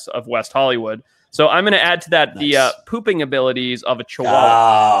sidewalks of West Hollywood. So I'm going to add to that the pooping abilities of a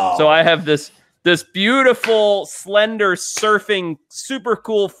Chihuahua. Oh. So I have this beautiful, slender, surfing, super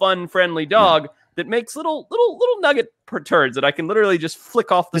cool, fun, friendly dog that makes little nugget turds that I can literally just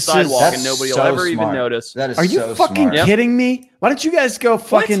flick off the sidewalk and nobody will ever even notice. That is Are you so fucking smart. kidding me? Why don't you guys go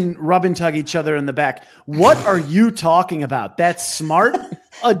fucking rub and tug each other in the back? What are you talking about? That's smart?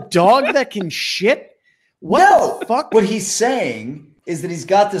 A dog that can shit? What the fuck? What he's saying is that he's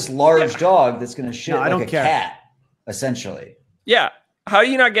got this large dog that's going to shit like a cat, essentially. Yeah. How are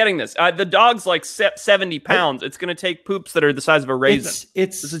you not getting this? The dog's like 70 pounds. It's going to take poops that are the size of a raisin.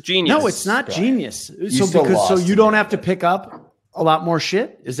 This is genius. No, it's not genius. You So you don't have to pick up a lot more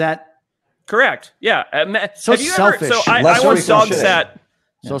shit? Is that correct? Yeah. so have you selfish? Ever, so I once dog sat.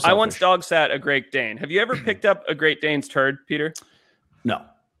 So I once dog sat a Great Dane. Have you ever picked up a Great Dane's turd, Peter? No.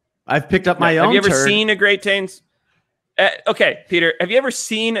 I've picked up my own. Have you ever turd. seen a Great Dane's? Okay, Peter. Have you ever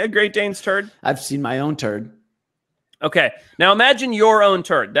seen a Great Dane's turd? I've seen my own turd. Okay. Now imagine your own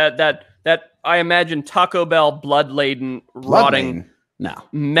turd. That I imagine Taco Bell blood-laden, rotting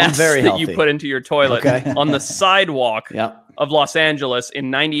mess that you put into your toilet on the sidewalk of Los Angeles in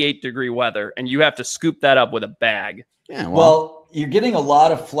 98-degree weather, and you have to scoop that up with a bag. Yeah. Well, you're getting a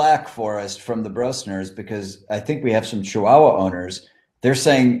lot of flack, Forrest, from the Brostners, because I think we have some Chihuahua owners. They're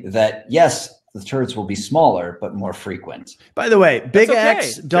saying that, yes, the turds will be smaller, but more frequent. By the way, Big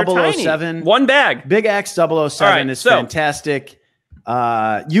X 007. One bag. Big X 007 is fantastic.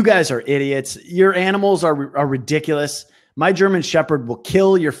 You guys are idiots. Your animals are ridiculous. My German Shepherd will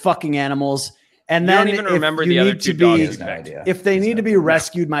kill your fucking animals. And then don't even remember the other two dogs. If they need to be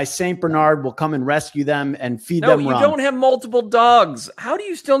rescued, my Saint Bernard will come and rescue them and feed them rum. You don't have multiple dogs. How do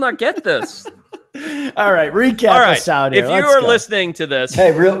you still not get this? All right, recap us out here. If you are listening to this,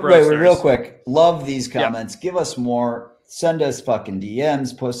 hey, real quick, love these comments. Give us more. Send us fucking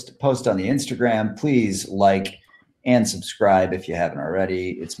DMs. Post on the Instagram. Please like and subscribe if you haven't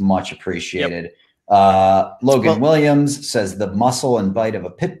already. It's much appreciated. Logan Williams says the muscle and bite of a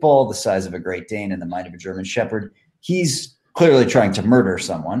pit bull, the size of a Great Dane, and the mind of a German Shepherd. He's clearly trying to murder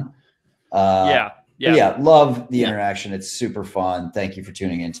someone. Love the interaction. It's super fun. Thank you for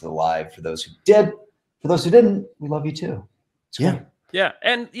tuning into the live. For those who did, for those who didn't, we love you too. Yeah.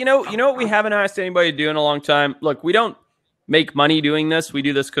 And you know what we haven't asked anybody to do in a long time? Look, we don't make money doing this. We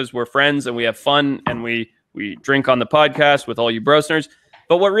do this because we're friends and we have fun and we drink on the podcast with all you Brostners.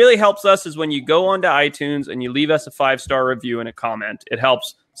 But what really helps us is when you go onto iTunes and you leave us a 5-star review and a comment. It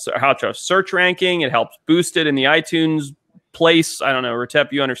helps search ranking. It helps boost it in the iTunes place. I don't know,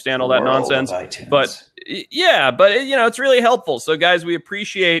 Retep, you understand all that nonsense. But it's really helpful. So guys, we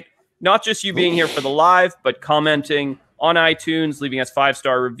appreciate not just you being here for the live, but commenting on iTunes, leaving us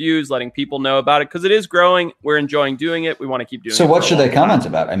 5-star reviews, letting people know about it because it is growing. We're enjoying doing it. We want to keep doing it. So what should they comment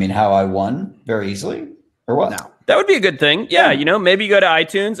about? I mean, how I won very easily or what? No. That would be a good thing. Yeah, maybe go to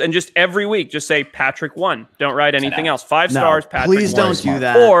iTunes and just every week just say Patrick won. Don't write anything else. 5 stars, Patrick won. Please don't do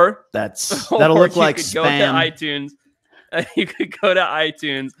that. Or that'll look like spam. Go to iTunes. You could go to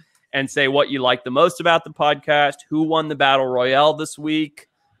iTunes and say what you like the most about the podcast, who won the Battle Royale this week,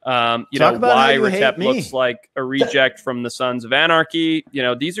 why Retep looks like a reject from the Sons of Anarchy.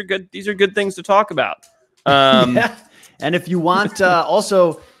 These are good things to talk about. And if you want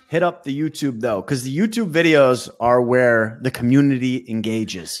also hit up the YouTube, though, because the YouTube videos are where the community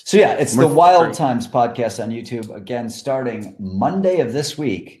engages. So, it's the Wild Times podcast on YouTube. Again, starting Monday of this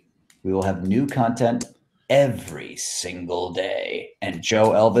week, we will have new content every single day. And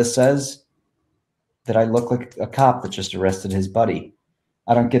Joe Elvis says that I look like a cop that just arrested his buddy.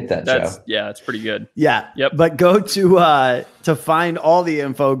 I don't get that, Joe. Yeah, it's pretty good. Yeah. Yep. But go to find all the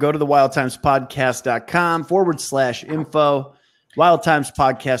info, go to the wildtimespodcast.com/info.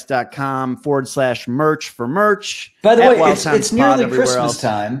 wildtimespodcast.com/merch for merch. By the way, it's nearly Christmas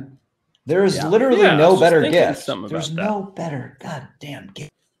time. There is literally no better gift. There's no better goddamn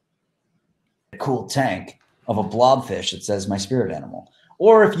gift. A cool tank of a blobfish that says my spirit animal.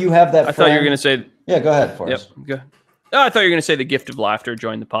 Or if you have that, I thought you were going to say. Yeah, go ahead, Forrest. Yep. Go. Oh, I thought you were going to say the gift of laughter.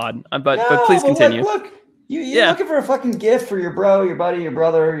 Join the pod, but please continue. Look, you're looking for a fucking gift for your bro, your buddy, your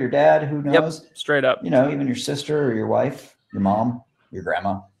brother, your dad. Who knows? Yep, straight up. Even your sister or your wife. Your mom, your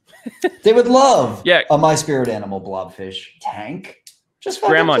grandma, they would love a My Spirit Animal blobfish tank.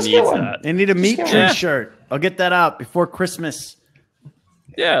 Grandma needs that. They need a meat tree shirt. I'll get that out before Christmas.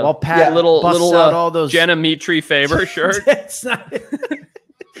 Yeah, while Pat little out all those Jenna meat tree favor shirt. It's not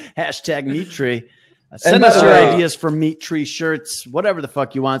 #meat tree. Send us your ideas for meat tree shirts, whatever the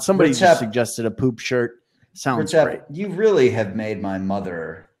fuck you want. Somebody just suggested a poop shirt. Sounds great. You really have made my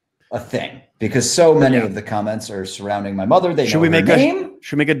mother a thing because so many of the comments are surrounding my mother. They should we make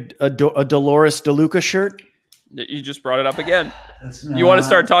a Dolores DeLuca shirt? You just brought it up again. You want to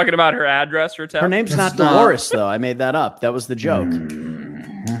start talking about her address or her name's not Dolores though. I made that up. That was the joke.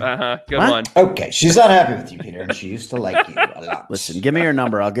 Good one. Okay, she's not happy with you, Peter, and she used to like you a lot. Listen, give me your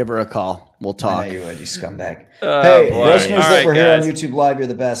number. I'll give her a call. We'll talk. I know you would, you scumbag. Hey, listeners that were here on YouTube Live, you're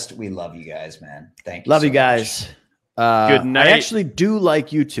the best. We love you guys, man. Thank you. Love you guys. Good night. I actually do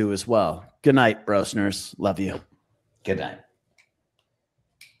like you two as well. Good night, Brostners. Love you. Good night.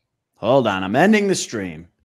 Hold on. I'm ending the stream.